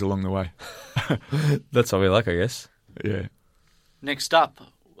holding hands along the way. That's what we like, I guess. Yeah. Next up,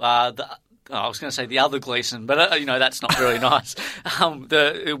 the I was going to say the other Gleeson, but that's not really nice.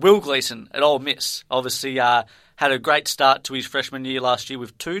 The Will Gleeson at Ole Miss obviously had a great start to his freshman year last year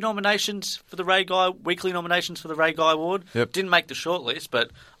with 2 nominations for the Ray Guy, weekly nominations for the Ray Guy Award. Yep. Didn't make the shortlist,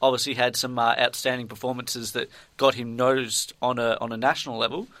 but obviously had some outstanding performances that got him noticed on a national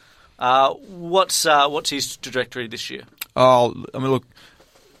level. What's his trajectory this year? Oh, I mean, look,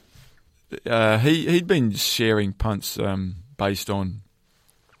 he'd been sharing punts based on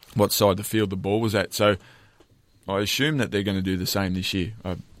what side of the field the ball was at. So I assume that they're going to do the same this year.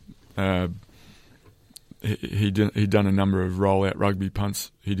 He'd done a number of roll-out rugby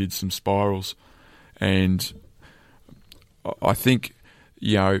punts. He did some spirals. And I think,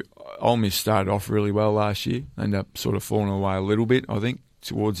 Ole Miss started off really well last year. Ended up sort of falling away a little bit, I think,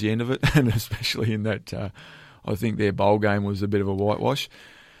 towards the end of it. And especially in that, I think their bowl game was a bit of a whitewash.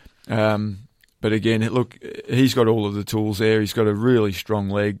 But again, look, he's got all of the tools there. He's got a really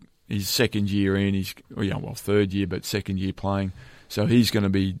strong leg. He's second year in. Third year, but second year playing. So he's going to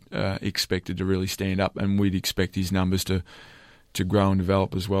be expected to really stand up, and we'd expect his numbers to grow and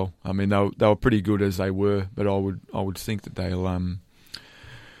develop as well. I mean, they were pretty good as they were, but I would think that they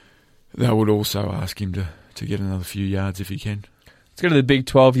would also ask him to get another few yards if he can. Let's go to the Big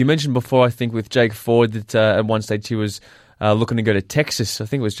 12. You mentioned before, I think, with Jake Ford that at one stage he was looking to go to Texas. I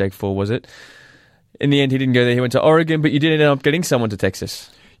think it was Jake Ford, was it? In the end, he didn't go there. He went to Oregon, but you did end up getting someone to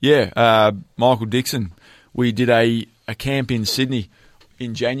Texas. Yeah, Michael Dixon. We did a camp in Sydney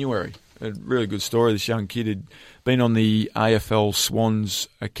in January. A really good story. This young kid had been on the AFL Swans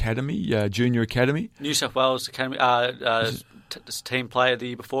Academy, Junior Academy. New South Wales Academy, team player the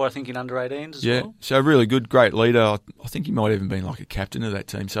year before, I think, in under-18s as well. So really good, great leader. I think he might have even been like a captain of that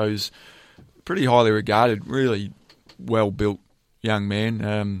team. So he was pretty highly regarded, really well-built young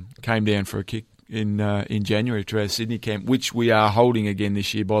man. Came down for a kick in January to our Sydney camp, which we are holding again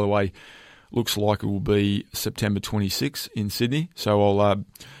this year, by the way. Looks like it will be September 26th in Sydney. So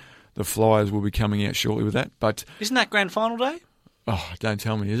the Flyers will be coming out shortly with that. But isn't that grand final day? Oh, don't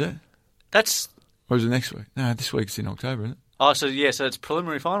tell me, is it? Or is it next week? No, this week's in October, isn't it? Oh, so it's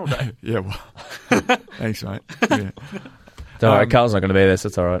preliminary final day. Yeah, well, thanks, mate. Yeah. Don't worry, Carl's not going to be there, so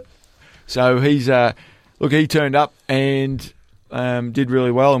it's all right. So he's he turned up and did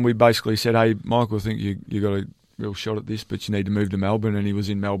really well, and we basically said, hey, Michael, I think you got a real shot at this, but you need to move to Melbourne, and he was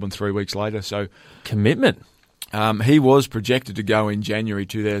in Melbourne 3 weeks later. So commitment. He was projected to go in January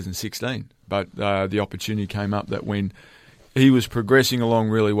 2016, but the opportunity came up that when he was progressing along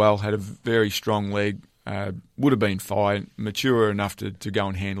really well, had a very strong leg, would have been fine, mature enough to go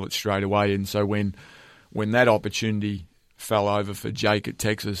and handle it straight away. And so when that opportunity fell over for Jake at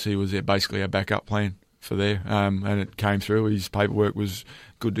Texas, he was basically a backup plan for there, and it came through. His paperwork was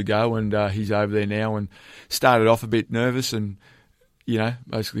good to go, and he's over there now and started off a bit nervous and,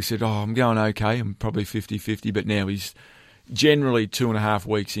 basically said, I'm going okay, I'm probably 50-50, but now he's generally 2.5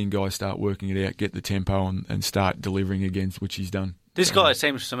 weeks in, guys start working it out, get the tempo and start delivering again, which he's done. This guy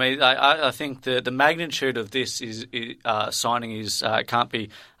seems to me, I think the magnitude of this signing is can't be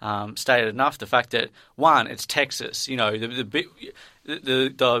stated enough. The fact that, one, it's Texas, the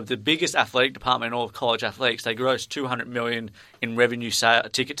biggest athletic department in all college athletics. They gross $200 million in revenue,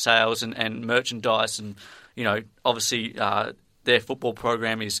 ticket sales and merchandise, and obviously their football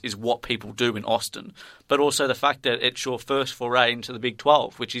program is what people do in Austin. But also the fact that it's your first foray into the Big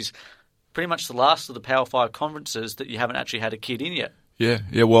 12, which is pretty much the last of the Power 5 conferences that you haven't actually had a kid in yet. Yeah.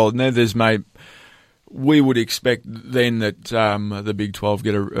 Well, Neves, mate, we would expect then that the Big 12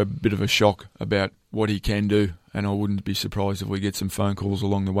 get a bit of a shock about what he can do, and I wouldn't be surprised if we get some phone calls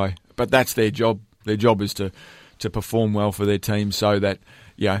along the way. But that's their job. Their job is to perform well for their team so that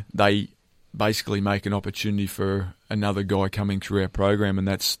they basically make an opportunity for another guy coming through our program, and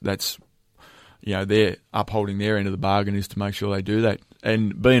that's they're upholding their end of the bargain is to make sure they do that.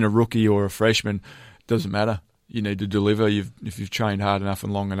 And being a rookie or a freshman doesn't matter. You need to deliver. If you've trained hard enough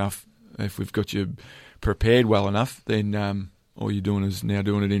and long enough, if we've got you prepared well enough, then all you're doing is now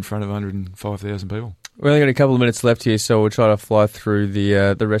doing it in front of 105,000 people. We've only got a couple of minutes left here, so we'll try to fly through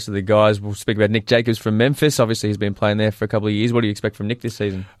the rest of the guys. We'll speak about Nick Jacobs from Memphis. Obviously, he's been playing there for a couple of years. What do you expect from Nick this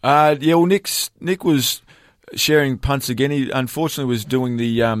season? Nick was sharing punts again. He unfortunately was doing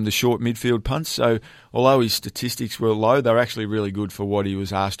the short midfield punts. So although his statistics were low, they were actually really good for what he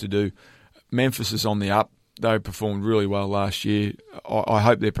was asked to do. Memphis is on the up. They performed really well last year. I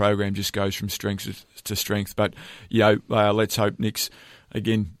hope their program just goes from strength to strength. But let's hope Nick's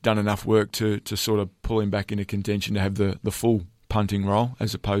again done enough work to sort of pull him back into contention to have the full punting role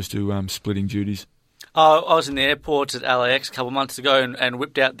as opposed to splitting duties. I was in the airport at LAX a couple of months ago and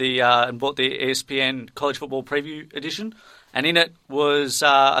whipped out and bought the ESPN College Football Preview edition. And in it was,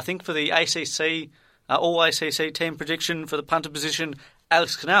 I think, for the ACC, all ACC team prediction for the punter position,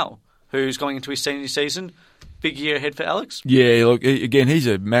 Alex Cannell, who's going into his senior season. Big year ahead for Alex. Yeah, look, again, he's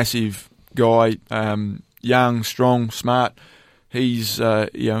a massive guy, young, strong, smart. He's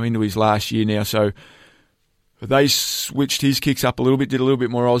into his last year now, so they switched his kicks up a little bit, did a little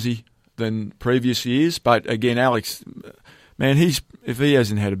bit more Aussie than previous years. But again, Alex, man, if he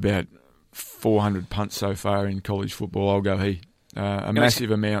hasn't had about 400 punts so far in college football, I'll go he. A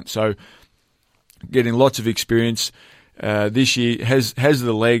massive amount. So getting lots of experience. This year has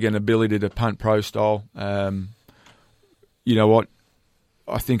the leg and ability to punt pro style. You know what?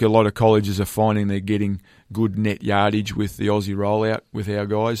 I think a lot of colleges are finding they're getting good net yardage with the Aussie rollout with our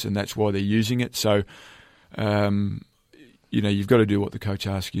guys, and that's why they're using it. So, you've got to do what the coach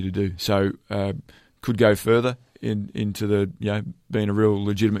asks you to do. So, could go further into the being a real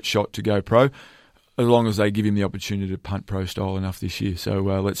legitimate shot to go pro, as long as they give him the opportunity to punt pro style enough this year. So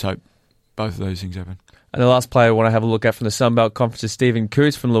let's hope both of those things happen. And the last player I want to have a look at from the Sunbelt Conference is Stephen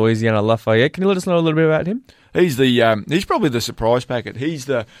Coots from Louisiana Lafayette. Can you let us know a little bit about him? He's probably the surprise packet.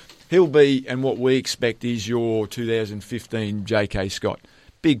 He'll be, and what we expect is your 2015 J.K. Scott.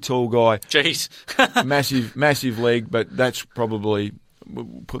 Big, tall guy. Jeez. massive leg, but that's probably,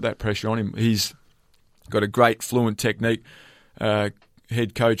 we'll put that pressure on him. He's got a great fluent technique.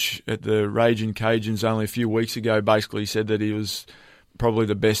 Head coach at the Raging Cajuns only a few weeks ago basically said that he was probably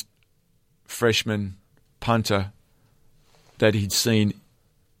the best freshman punter that he'd seen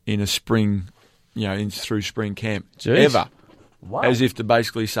in a spring, through spring camp. Jeez. Ever. Wow. As if to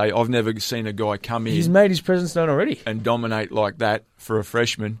basically say, I've never seen a guy come in. He's made his presence known already. And dominate like that for a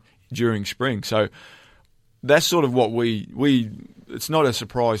freshman during spring. So that's sort of what we it's not a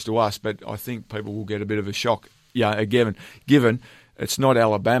surprise to us, but I think people will get a bit of a shock. Yeah, given it's not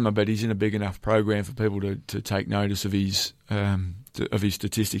Alabama, but he's in a big enough program for people to take notice of his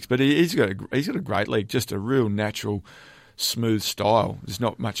statistics. But he's got a great leg, just a real natural, smooth style. There's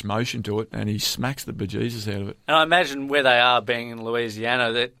not much motion to it, and he smacks the bejesus out of it. And I imagine where they are, being in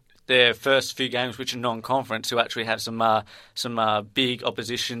Louisiana, that their first few games, which are non-conference, who actually have some big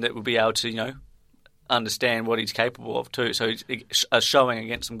opposition that will be able to understand what he's capable of too. So he's showing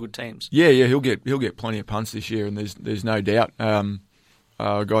against some good teams. Yeah, he'll get plenty of punts this year, and there's no doubt.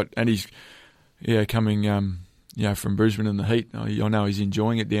 He's coming. From Brisbane and the heat. I know he's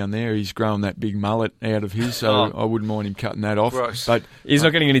enjoying it down there. He's growing that big mullet out of his, so I wouldn't mind him cutting that off. Gross. But he's not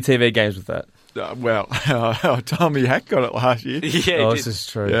getting any TV games with that. Tommy Hack got it last year. Yeah, this is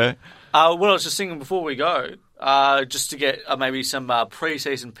true. Yeah. What I was just thinking before we go, just to get maybe some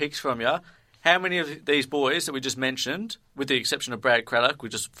pre-season picks from you, how many of these boys that we just mentioned, with the exception of Brad Craddock, we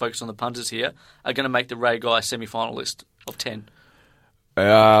just focus on the punters here, are going to make the Ray Guy semi-final list of 10?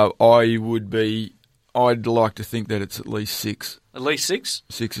 I'd like to think that it's at least 6. At least 6?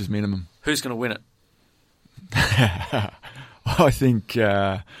 6 is minimum. Who's going to win it? I think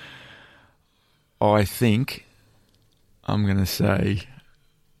I'm going to say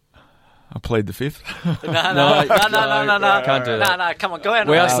I plead the 5th. No. Can't do that. No, come on, go out.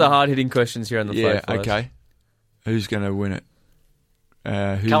 We ask the hard-hitting questions here on the Flag Flies. Okay. Who's going to win it?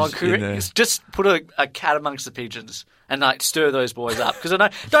 Come on, just put a cat amongst the pigeons and stir those boys up. Because I know,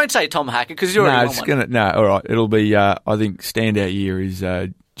 don't say Tom Hackett because you're already won one. All right. It'll be. I think standout year is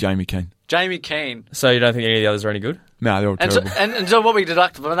Jamie Keane. Jamie Keane. So you don't think any of the others are any good? No, they're all terrible. And so what we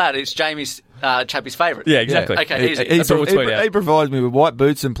deduct from that is Jamie's Chappie's favourite. Yeah, exactly. Yeah. Okay, easy. He provides me with white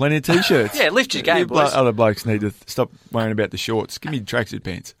boots and plenty of T-shirts. Yeah, lift your game, boys. Other blokes need to stop worrying about the shorts. Give me tracksuit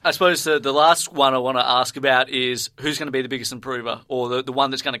pants. I suppose the last one I want to ask about is who's going to be the biggest improver, or the one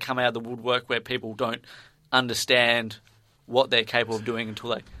that's going to come out of the woodwork where people don't understand what they're capable of doing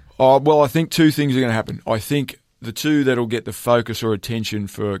until they... Well, I think two things are going to happen. I think the two that'll get the focus or attention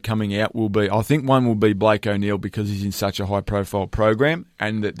for coming out will be, I think one will be Blake O'Neill because he's in such a high-profile program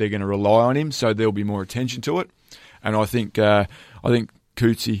and that they're going to rely on him, so there'll be more attention to it. And I think Stephen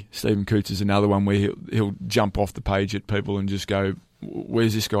Coots is another one where he'll jump off the page at people and just go,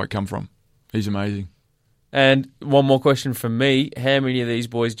 where's this guy come from? He's amazing. And one more question from me. How many of these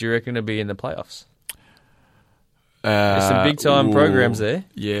boys do you reckon will be in the playoffs? There's some big-time programs there.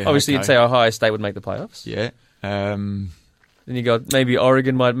 Yeah. Obviously, you'd say Ohio State would make the playoffs. Yeah. Then you got maybe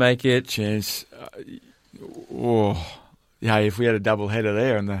Oregon might make it. Chance. If we had a double header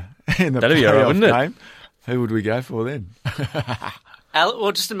there in the that'd be all right, wouldn't game, who would we go for then?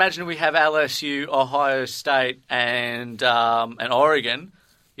 Well, just imagine we have LSU, Ohio State, and Oregon.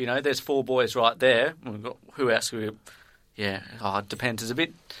 There's 4 boys right there. We've got, who else? It depends. It's a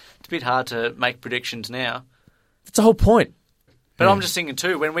bit hard to make predictions now. That's the whole point. But I'm just thinking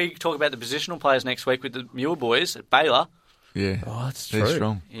too, when we talk about the positional players next week with the Muir boys at Baylor, Yeah. Oh, that's they're true.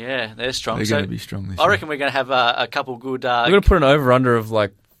 strong. Yeah, they're strong. They're going to be strong this I year. reckon we're going to have a couple good... We're going to put an over-under of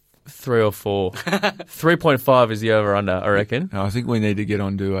like 3 or 4. 3.5 is the over-under, I reckon. No, I think we need to get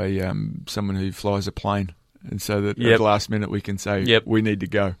onto someone who flies a plane, and so that at the last minute we can say, we need to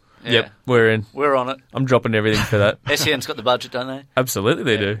go. Yeah. Yep, we're in. We're on it. I'm dropping everything for that. SEN's got the budget, don't they? Absolutely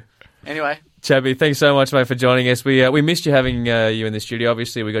they do. Anyway. Chabby, thanks so much, mate, for joining us. We missed you having you in the studio.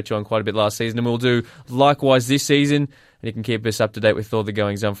 Obviously, we got you on quite a bit last season, and we'll do likewise this season. And you can keep us up to date with all the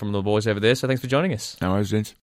goings-on from the boys over there. So thanks for joining us. No worries, Vince.